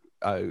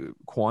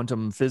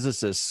quantum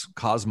physicist,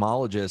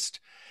 cosmologist.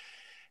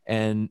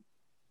 And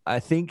I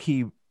think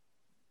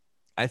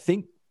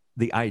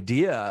the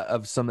idea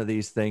of some of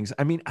these things,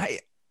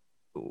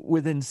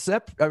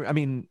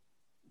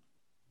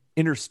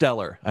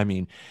 Interstellar,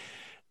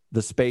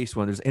 the space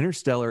one, there's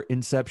Interstellar,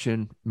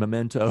 Inception,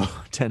 Memento,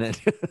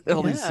 Tenet,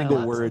 all these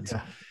single words.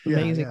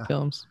 Amazing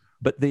films.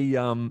 But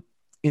in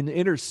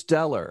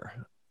Interstellar,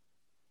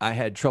 I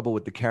had trouble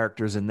with the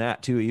characters in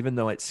that too, even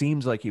though it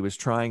seems like he was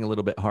trying a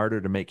little bit harder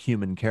to make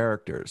human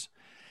characters.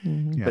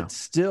 But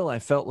still, I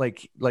felt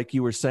like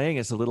you were saying,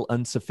 it's a little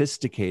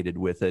unsophisticated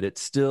with it.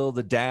 It's still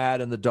the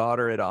dad and the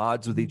daughter at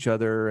odds with each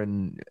other,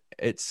 and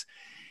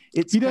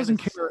he doesn't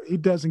care. He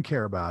doesn't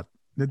care about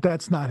that.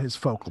 That's not his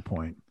focal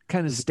point.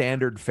 Kind of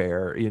standard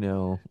fare,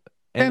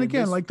 And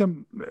again,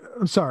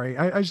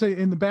 I say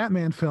in the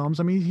Batman films,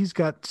 he's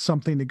got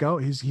something to go.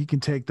 He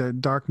can take the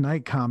Dark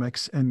Knight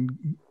comics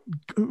and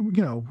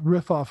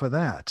riff off of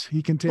that.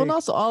 He can take. Well, and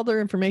also all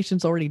their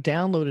information's already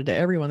downloaded to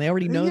everyone. They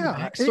already know the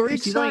backstory. Exactly.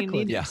 So you don't even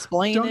need to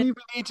explain Don't it.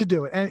 even need to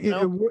do it.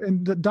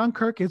 And the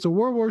Dunkirk, it's a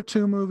World War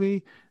II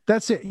movie.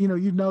 That's it.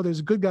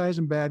 There's good guys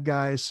and bad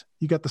guys.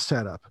 You got the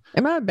setup.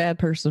 Am I a bad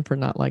person for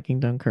not liking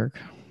Dunkirk?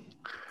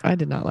 I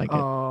did not like it.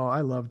 Oh,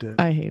 I loved it.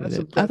 I hated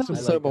it. I thought it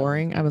was so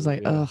boring. I was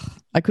like, ugh.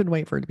 I couldn't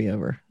wait for it to be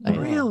over.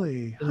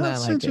 Really?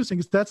 That's interesting,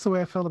 because that's the way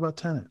I felt about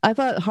Tenet. I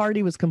thought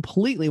Hardy was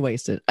completely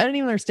wasted. I didn't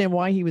even understand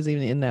why he was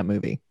even in that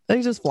movie.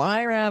 He just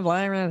flying around.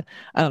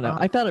 I don't know.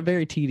 I found it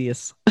very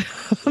tedious.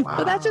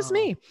 But that's just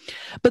me.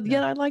 But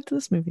yet I liked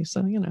this movie.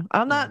 So,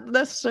 I'm not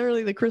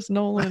necessarily the Chris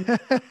Nolan.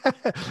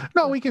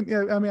 No, we can.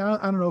 I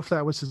don't know if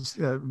that was his,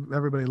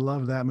 everybody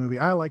loved that movie.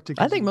 I liked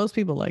it. I think most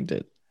people liked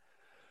it.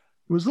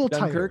 It was a little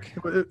Dunkirk?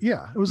 tighter.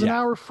 It was an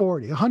hour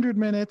 40, 100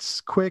 minutes,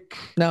 quick.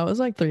 No, it was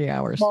like 3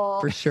 hours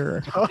for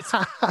sure. It's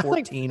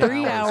 14 like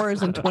 3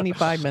 hours and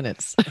 25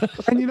 minutes.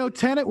 And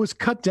Tenet was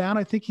cut down.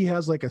 I think he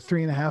has like a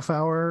 3.5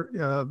 hour.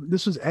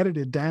 This was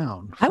edited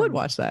down. I would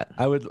watch that.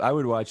 I would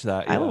watch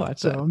that. I would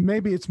watch that. So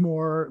maybe it's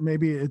more.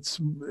 Maybe it's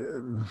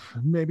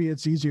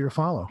easier to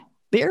follow.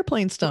 The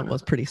airplane stunt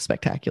was pretty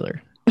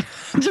spectacular.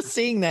 Just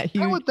seeing that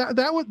huge.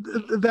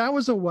 That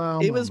was a wow.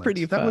 It was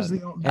pretty fun. That was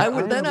the.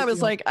 I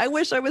was like, I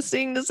wish I was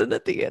seeing this in the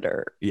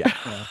theater. Yeah.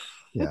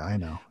 Yeah, I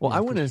know. Well, I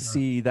want to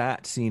see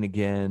that scene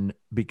again,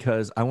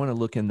 because I want to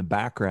look in the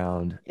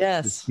background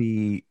to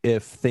see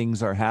if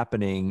things are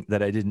happening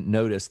that I didn't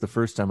notice the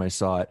first time I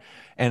saw it.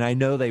 And I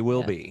know they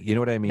will be. You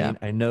know what I mean? Yeah.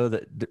 I know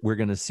that we're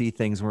going to see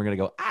things and we're going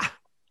to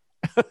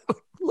go,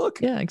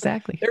 look. Yeah,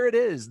 exactly. There it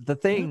is. The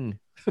thing.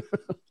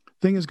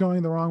 Thing is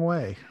going the wrong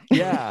way.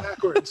 Yeah.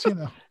 Backwards,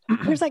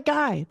 There's that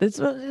guy. That's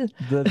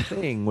the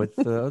thing with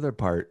the other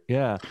part.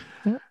 Yeah.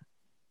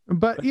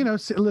 But,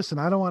 listen,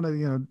 I don't want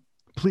to,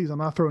 please, I'm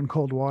not throwing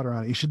cold water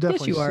on it. You should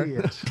definitely see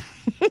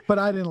it. But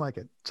I didn't like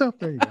it. So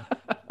there you go.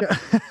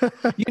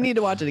 Yeah. You need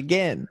to watch it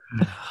again.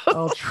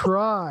 I'll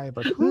try,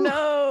 but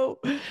no.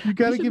 You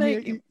got to give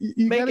me.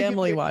 You make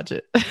Emily watch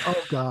it.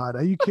 Oh God,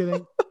 are you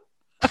kidding?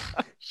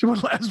 She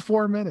would last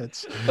 4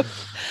 minutes.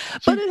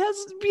 But it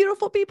has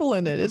beautiful people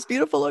in it. It's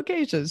beautiful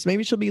locations.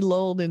 Maybe she'll be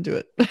lulled into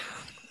it.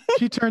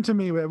 She turned to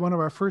me at one of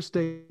our first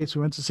dates.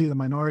 We went to see The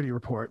Minority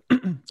Report,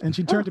 and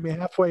she turned to me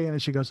halfway in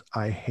and she goes,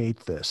 "I hate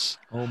this."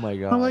 Oh my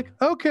God. I'm like,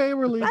 okay,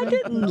 we're leaving. I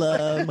didn't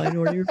love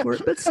Minority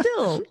Report, but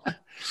still.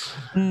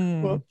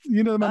 Well,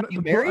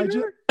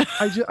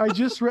 I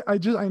just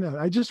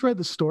read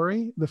the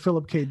story, the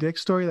Philip K. Dick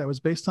story that was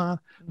based on.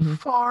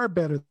 Far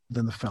better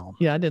than the film.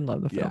 Yeah, I didn't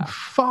love the film. Yeah.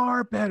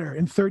 Far better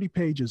in 30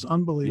 pages.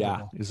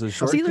 Unbelievable. Yeah, it's a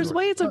short. See, there's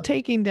ways of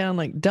taking down,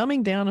 like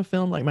dumbing down a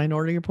film like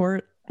Minority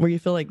Report, where you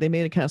feel like they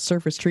made a kind of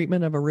surface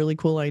treatment of a really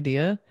cool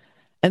idea.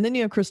 And then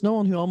you have Chris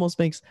Nolan, who almost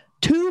makes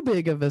too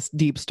big of a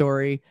deep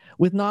story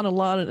with not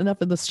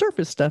enough of the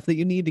surface stuff that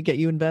you need to get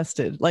you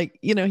invested. Like,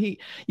 you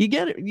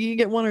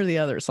get one or the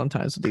other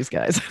sometimes with these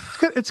guys.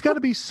 It's got to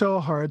be so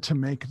hard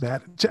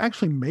to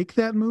actually make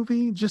that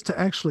movie, just to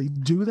actually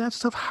do that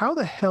stuff. How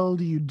the hell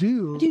do you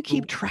do? How do you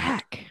keep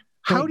track?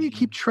 How do you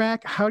keep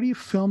track? How do you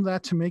film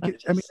that to make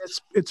it? I mean,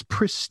 it's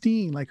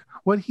pristine. Like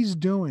what he's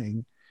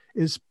doing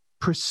is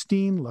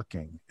pristine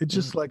looking. It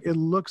just it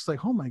looks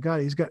like, oh my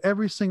God, he's got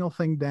every single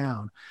thing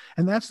down.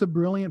 And that's the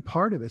brilliant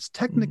part of it. It's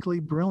technically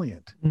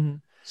brilliant.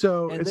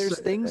 So there's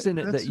things in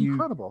it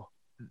incredible.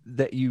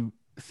 that you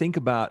think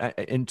about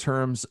in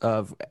terms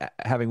of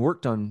having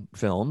worked on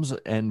films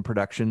and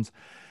productions.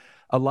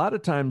 A lot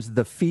of times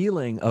the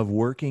feeling of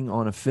working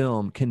on a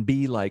film can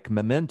be like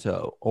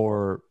Memento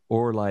or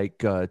or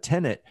like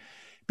Tenet,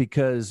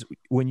 because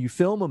when you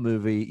film a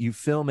movie, you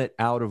film it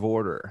out of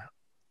order.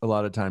 A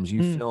lot of times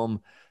you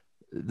film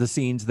the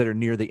scenes that are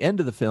near the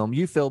end of the film,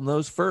 you film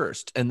those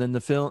first, and then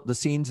the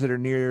scenes that are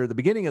near the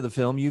beginning of the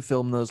film, you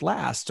film those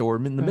last or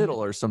in the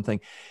middle or something.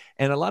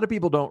 And a lot of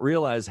people don't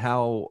realize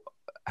how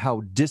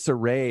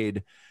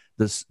disarrayed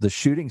the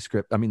shooting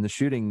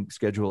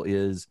schedule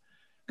is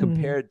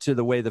compared to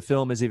the way the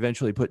film is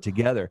eventually put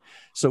together.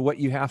 So what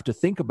you have to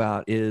think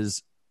about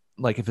is,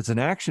 like, if it's an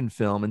action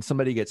film and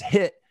somebody gets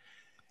hit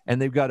and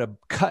they've got a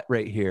cut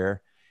right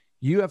here,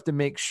 you have to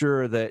make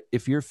sure that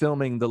if you're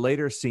filming the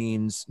later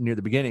scenes near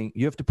the beginning,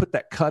 you have to put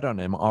that cut on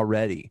him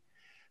already.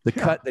 The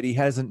cut that he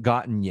hasn't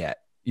gotten yet,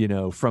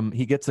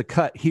 he gets a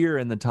cut here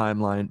in the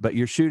timeline, but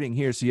you're shooting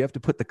here. So you have to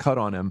put the cut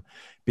on him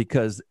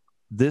because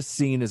this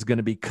scene is going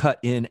to be cut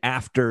in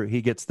after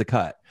he gets the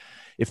cut,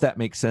 if that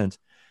makes sense.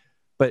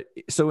 But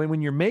so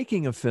when you're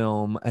making a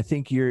film, I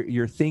think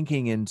you're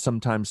thinking in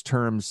sometimes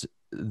terms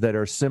that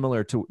are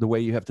similar to the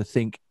way you have to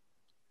think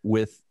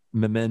with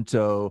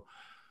Memento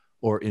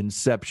or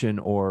Inception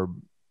or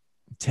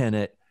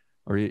Tenet,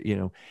 or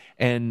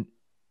and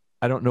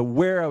I don't know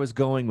where I was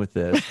going with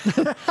this.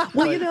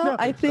 Well,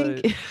 I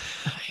think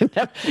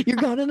you're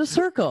going in a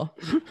circle.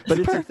 But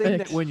it's a thing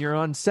that when you're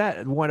on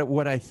set,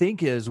 what I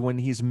think is when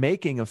he's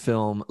making a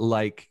film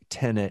like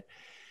Tenet,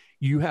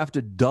 you have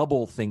to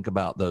double think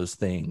about those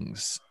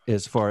things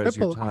as far as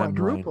your timeline.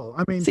 Quadruple.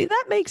 I mean, see,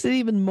 that makes it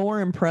even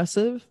more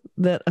impressive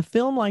that a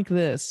film like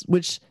this,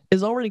 which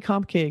is already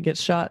complicated,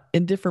 gets shot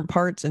in different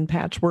parts and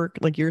patchwork,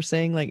 like you're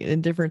saying, like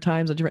in different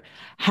times.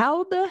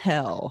 How the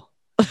hell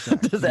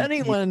does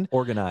anyone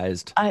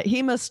organized?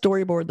 He must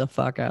storyboard the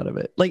fuck out of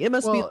it. Like, it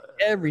must be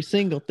every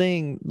single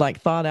thing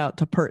like thought out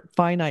to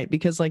finite,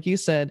 because like you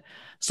said,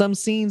 some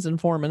scenes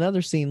inform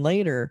another scene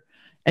later.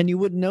 And you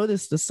wouldn't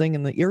notice this thing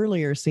in the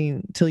earlier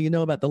scene till you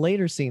know about the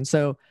later scene.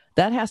 So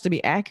that has to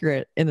be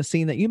accurate in a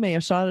scene that you may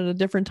have shot at a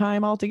different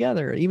time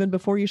altogether, even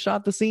before you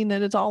shot the scene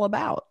that it's all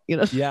about.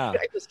 Yeah,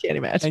 I just can't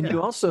imagine. And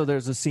you also,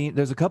 there's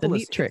a couple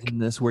of scenes in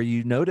this where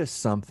you notice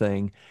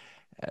something,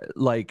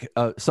 like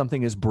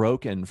something is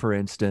broken, for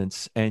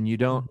instance, and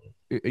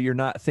you're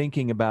not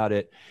thinking about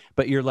it,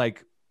 but you're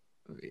like,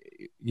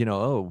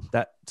 oh,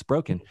 that's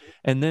broken.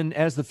 And then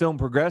as the film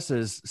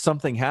progresses,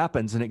 something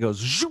happens and it goes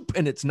zoop,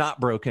 and it's not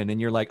broken. And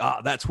you're like,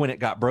 that's when it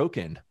got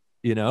broken,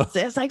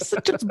 It's like,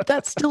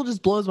 that still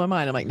just blows my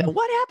mind. I'm like, no,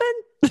 what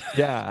happened?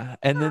 Yeah.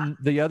 And then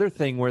the other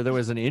thing where there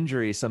was an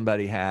injury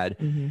somebody had,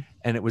 and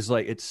it was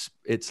like,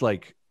 it's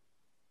like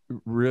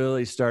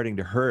really starting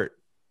to hurt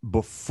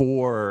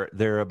before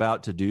they're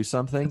about to do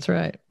something. That's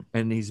right.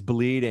 And he's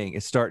bleeding,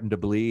 it's starting to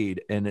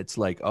bleed. And it's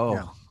like,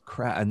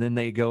 crap. And then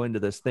they go into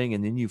this thing,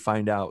 and then you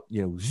find out,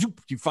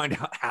 zoop, you find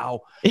out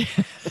how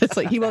it's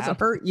like he wasn't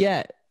hurt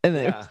yet. And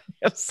then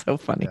it's so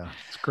funny. Yeah,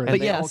 it's great.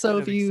 But so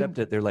if you accept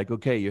it, they're like,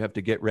 okay, you have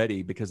to get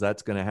ready because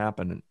that's going to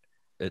happen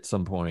at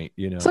some point,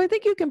 So I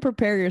think you can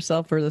prepare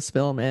yourself for this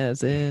film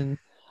as in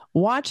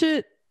watch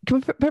it,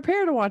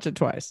 prepare to watch it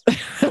twice,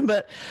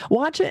 but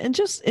watch it and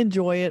just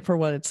enjoy it for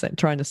what it's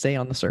trying to say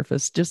on the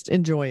surface. Just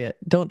enjoy it.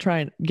 Don't try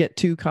and get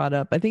too caught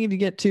up. I think if you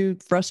get too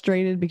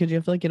frustrated because you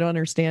feel like you don't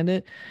understand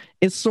it,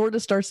 it sort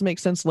of starts to make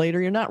sense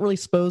later. You're not really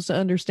supposed to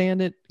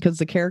understand it because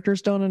the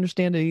characters don't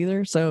understand it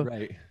either. So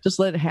just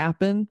let it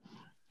happen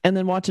and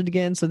then watch it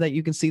again so that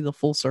you can see the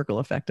full circle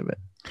effect of it.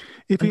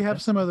 If you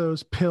have some of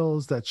those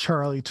pills that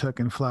Charlie took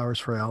in Flowers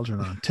for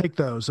Algernon, take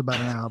those about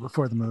an hour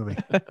before the movie.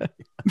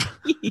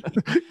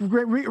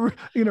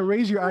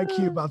 Raise your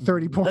IQ about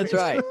 30 points.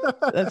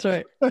 That's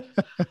right.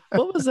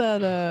 What was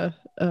that?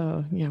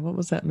 What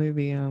was that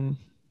movie?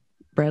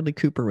 Bradley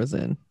Cooper was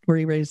in, where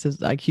he raised his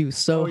IQ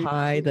so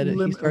high that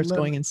he starts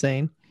going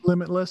insane.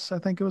 Limitless, I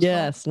think it was.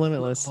 Yes, called?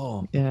 Limitless.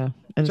 Oh. Yeah,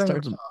 and it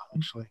starts.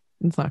 Actually,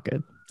 it's not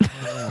good.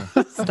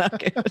 It's not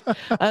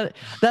good.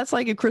 That's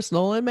like if Chris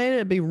Nolan made it,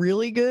 it'd be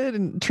really good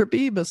and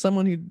trippy, but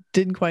someone who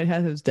didn't quite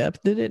have his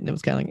depth did it, and it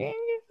was kind of like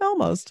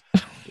almost.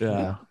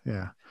 Yeah.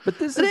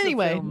 But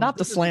anyway, not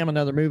to slam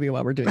another movie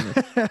while we're doing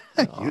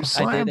this.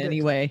 I did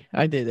anyway.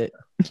 I did it.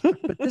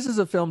 But this is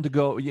a film to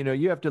go.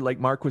 You have to, like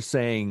Mark was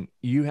saying,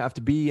 you have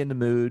to be in the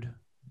mood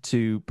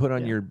to put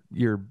on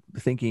your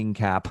thinking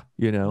cap.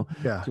 To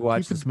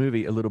watch this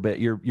movie a little bit.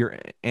 Your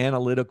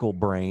analytical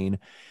brain.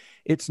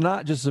 It's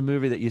not just a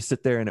movie that you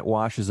sit there and it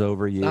washes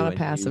over you. It's not a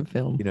passive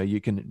film.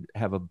 You can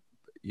have a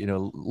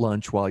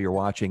lunch while you're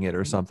watching it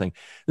or something.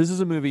 This is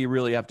a movie you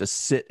really have to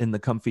sit in the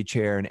comfy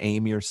chair and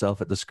aim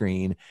yourself at the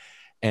screen.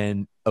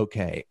 And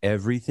okay,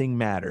 everything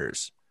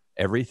matters.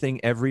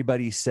 Everything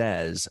everybody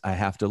says, I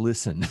have to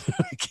listen.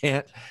 I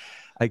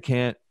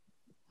can't.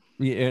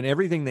 And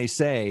everything they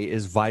say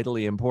is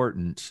vitally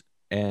important.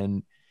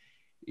 And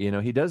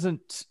he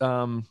doesn't,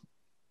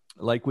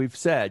 like we've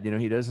said,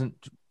 he doesn't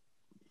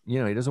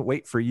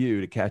wait for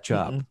you to catch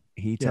up.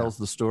 He tells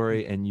the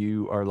story, and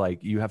you are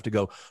like, you have to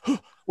go, oh,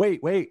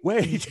 wait.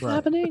 What's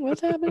happening?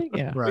 What's happening?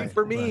 Yeah. Right. Wait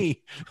for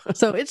me.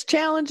 So it's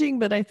challenging,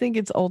 but I think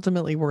it's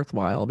ultimately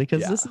worthwhile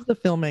because this is the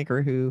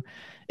filmmaker who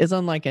is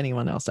unlike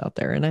anyone else out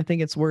there. And I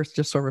think it's worth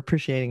just sort of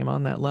appreciating him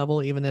on that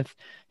level, even if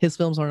his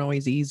films aren't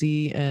always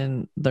easy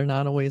and they're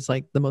not always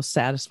like the most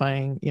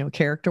satisfying,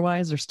 character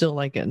wise. They're still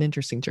like an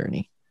interesting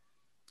journey.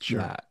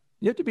 Sure. Yeah.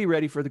 You have to be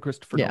ready for the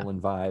Christopher Yeah.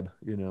 Nolan vibe,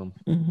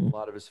 a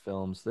lot of his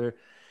films.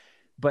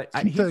 But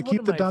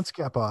Keep the dunce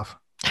cap off.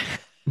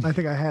 I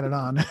think I had it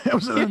on. I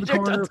was in the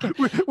corner.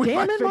 With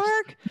Damn it,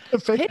 Mark!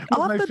 Hit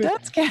off the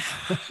dunce cap.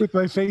 With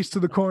my face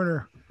to the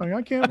corner. Like,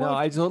 I can't. No,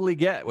 I totally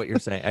get what you're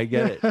saying. I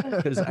get it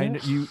because I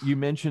know you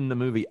mentioned the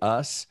movie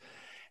Us,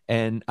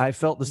 and I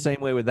felt the same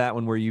way with that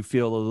one, where you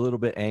feel a little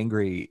bit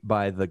angry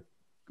by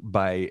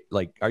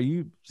like, are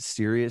you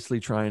seriously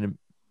trying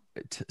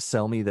to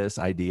sell me this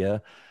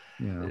idea?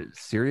 Yeah.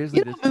 Seriously,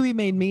 You know what movie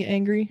made me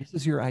angry? This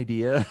is your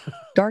idea.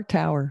 Dark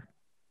Tower.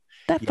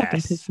 That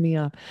fucking pissed me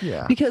off.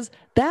 Yeah. Because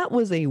that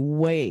was a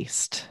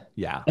waste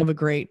of a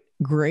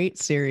great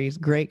series,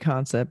 great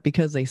concept,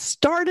 because they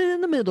started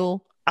in the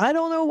middle. I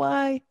don't know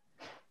why.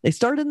 They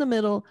started in the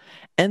middle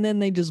and then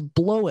they just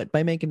blow it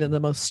by making it the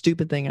most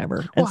stupid thing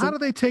ever. Well, how do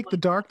they take the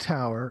Dark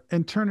Tower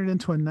and turn it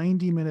into a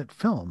 90-minute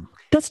film?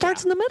 That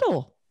starts in the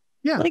middle.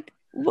 Yeah. Like,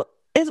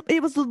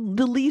 it was the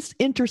least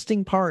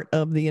interesting part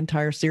of the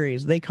entire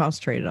series they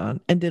concentrated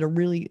on and did a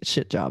really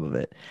shit job of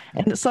it.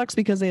 And it sucks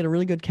because they had a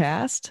really good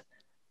cast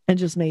and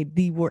just made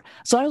the worst.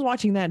 So I was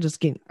watching that just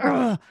getting,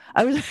 I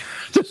was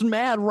just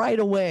mad right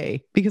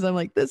away because I'm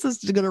like, this is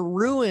going to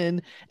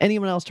ruin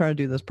anyone else trying to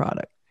do this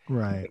product.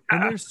 Right.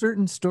 And there's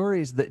certain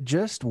stories that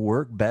just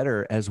work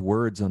better as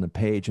words on a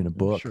page in a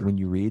book when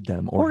you read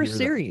them or a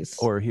series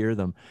or hear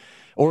them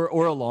or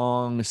a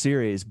long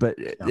series. But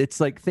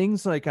it's like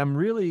things like I'm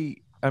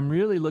really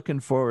looking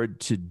forward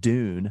to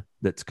Dune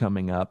that's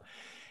coming up.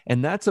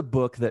 And that's a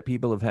book that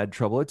people have had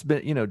trouble. It's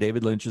been,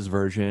 David Lynch's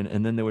version.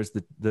 And then there was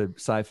the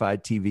sci-fi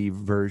TV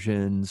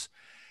versions.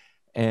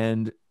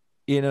 And,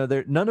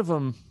 none of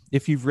them,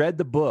 if you've read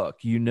the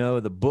book,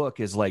 the book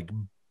is like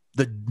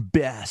the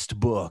best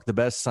book, the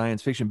best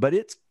science fiction, but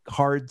it's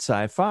hard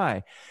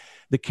sci-fi.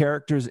 The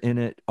characters in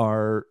it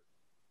are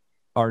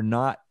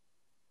not,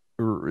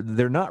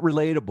 they're not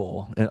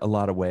relatable in a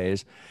lot of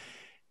ways.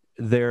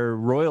 They're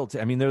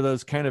royalty. I mean, they're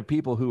those kind of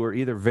people who are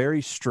either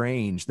very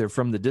strange. They're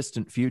from the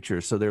distant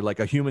future. So they're like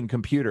a human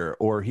computer,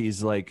 or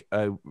he's like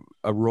a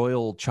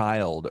royal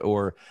child,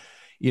 or,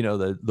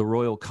 the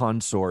royal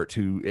consort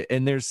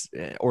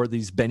or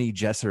these Bene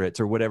Gesserits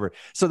or whatever.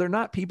 So they're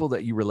not people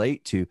that you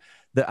relate to.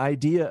 The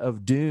idea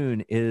of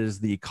Dune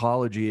is the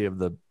ecology of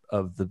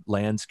the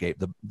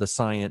landscape, the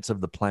science of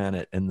the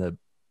planet, and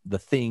the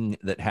thing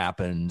that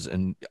happens,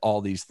 and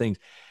all these things,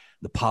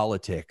 the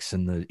politics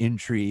and the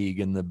intrigue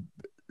and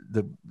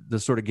the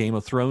sort of Game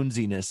of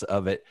Thronesiness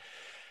of it,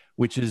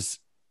 which is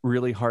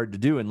really hard to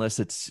do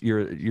unless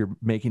you're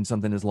making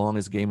something as long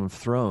as Game of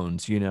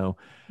Thrones,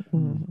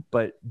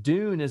 But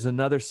Dune is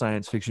another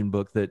science fiction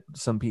book that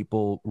some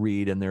people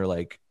read and they're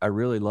like, I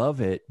really love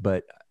it,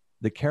 but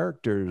the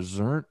characters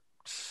aren't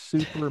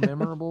super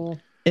memorable.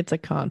 It's a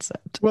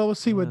concept. Well, we'll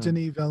see what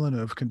Denis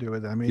Villeneuve can do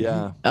with it. I mean,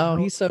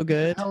 he's so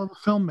good. Hell of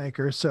a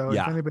filmmaker. So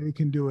if anybody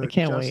can do it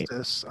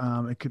justice,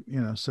 it could,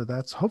 so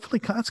that's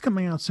that's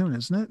coming out soon,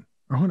 isn't it?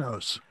 Or who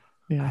knows?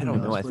 Yeah, I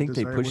don't know. I think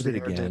they pushed it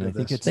again. I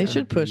think they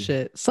should push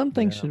it.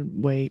 Something should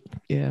wait.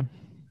 Yeah.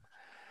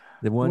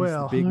 The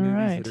big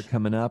movies that are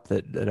coming up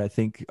that I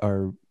think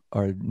are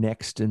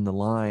next in the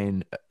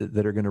line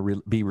that are going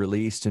to be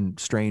released in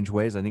strange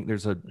ways. I think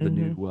there's the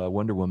new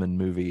Wonder Woman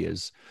movie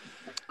it's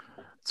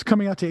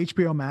coming out to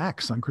HBO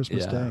Max on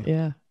Christmas Day.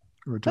 Yeah.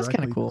 That's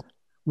kind of cool.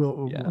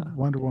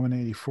 Wonder Woman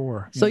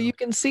 84. So you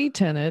can see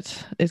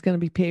Tenet is going to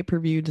be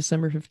pay-per-view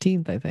December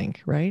 15th, I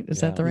think, right?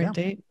 Is that the right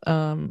date?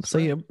 So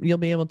you'll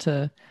be able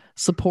to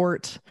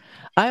support.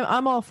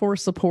 I'm all for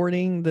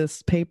supporting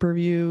this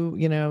pay-per-view.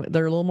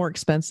 They're a little more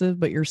expensive,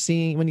 but you're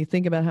seeing, when you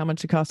think about how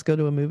much it costs to go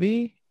to a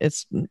movie,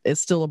 it's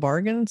still a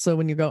bargain. So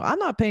when you go, I'm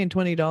not paying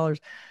 $20.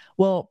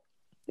 Well,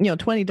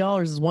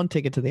 $20 is one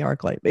ticket to the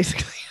ArcLight,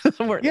 basically.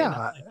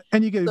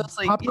 And you get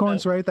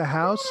popcorns right at the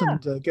house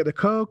and get a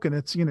Coke, and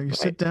it's you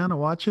sit down and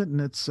watch it, and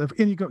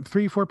you go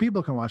 3-4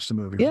 people can watch the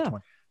movie. For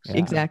 20.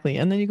 Exactly.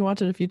 And then you can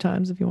watch it a few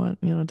times if you want.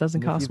 It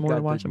doesn't cost more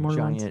to watch it more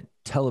than once. Giant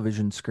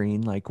television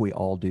screen like we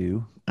all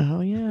do.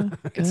 Oh yeah,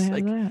 it's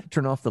like that.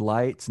 Turn off the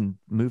lights and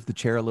move the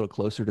chair a little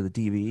closer to the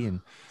TV,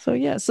 and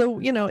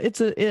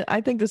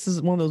I think this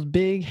is one of those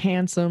big,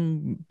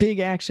 handsome, big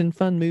action,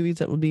 fun movies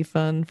that would be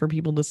fun for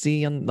people to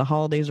see. And the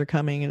holidays are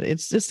coming, and it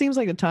seems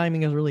like the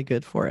timing is really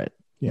good for it.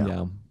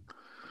 Yeah.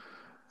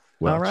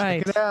 Well, all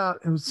right. Check it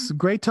out. It was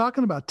great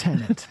talking about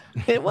Tenet.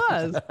 It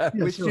was. I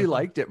wish you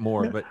liked it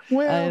more, but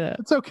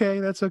it's okay.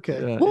 That's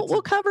okay.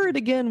 We'll cover it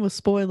again with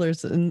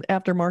spoilers, and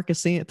after Mark has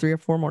seen it 3 or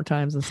 4 more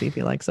times, and see if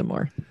he likes it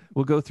more.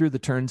 We'll go through the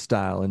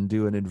turnstile and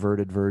do an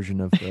inverted version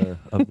of the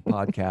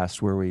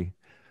podcast where we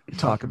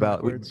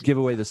we give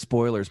away the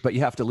spoilers, but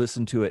you have to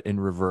listen to it in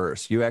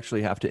reverse. You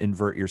actually have to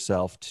invert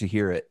yourself to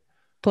hear it.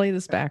 play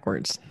this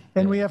backwards.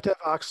 And we have to have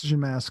oxygen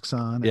masks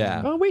on.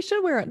 Yeah. Oh, we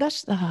should wear it.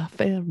 That's a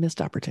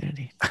missed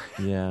opportunity.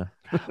 Yeah.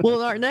 Well,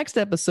 in our next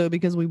episode,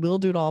 because we will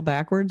do it all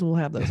backwards, we'll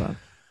have those on.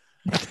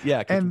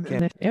 Yeah. And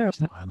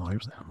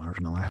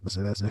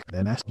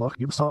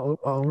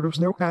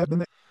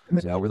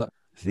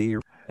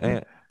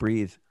Yeah.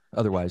 Breathe.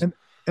 Otherwise.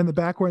 And the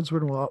backwards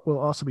one will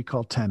also be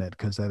called TENET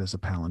because that is a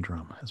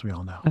palindrome, as we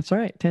all know. That's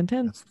right.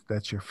 10-10.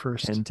 That's your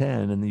first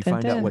 10-10, and you 10-10.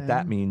 find out what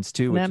that means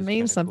too. That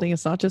means something. Cool.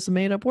 It's not just a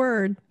made up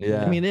word.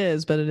 Yeah. I mean, it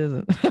is, but it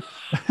isn't.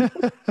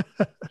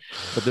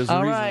 But there's a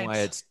All reason right. why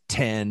it's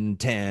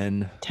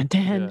 10-10.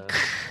 10-10. Yeah.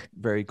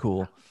 Very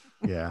cool.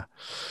 Yeah.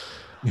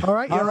 All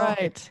right. All y'all.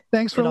 right.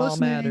 Thanks for It all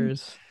listening.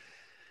 matters.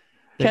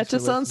 Thanks Catch for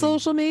us on listening.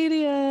 social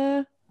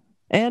media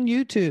and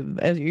YouTube.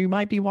 As you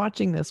might be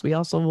watching this, we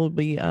also will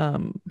be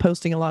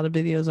posting a lot of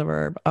videos of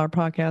our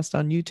podcast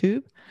on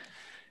YouTube.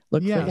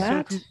 Look for Yeah.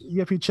 that. So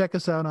if you check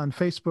us out on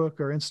Facebook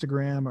or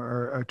Instagram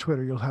or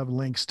Twitter, you'll have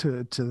links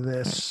to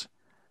this.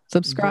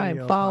 Subscribe,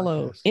 video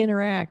follow, podcast.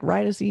 interact,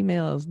 write us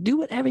emails, do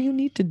whatever you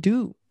need to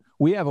do.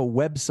 We have a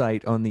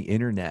website on the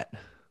internet.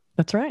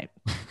 That's right.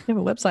 We have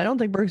a website. I don't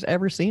think Burke's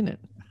ever seen it.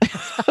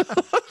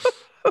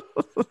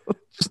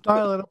 Just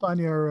dial it up on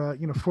your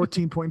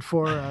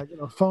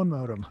 14.4 phone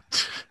modem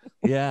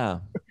Yeah.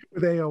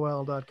 with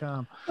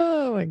AOL.com.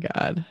 Oh my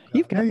God.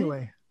 You've got me.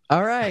 Anyway.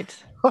 All right.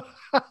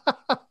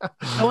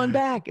 Going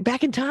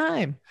back in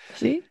time.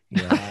 See?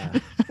 Yeah.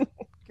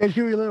 Get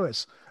Huey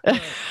Lewis.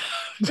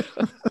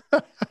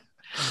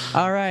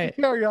 All right.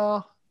 Here,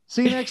 y'all.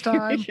 See you next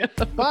time.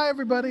 Bye,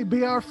 everybody.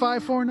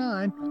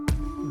 BR549.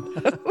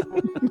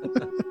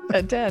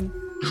 At 10.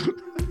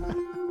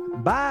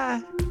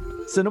 Bye.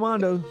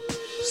 Cinemondo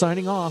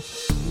signing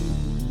off.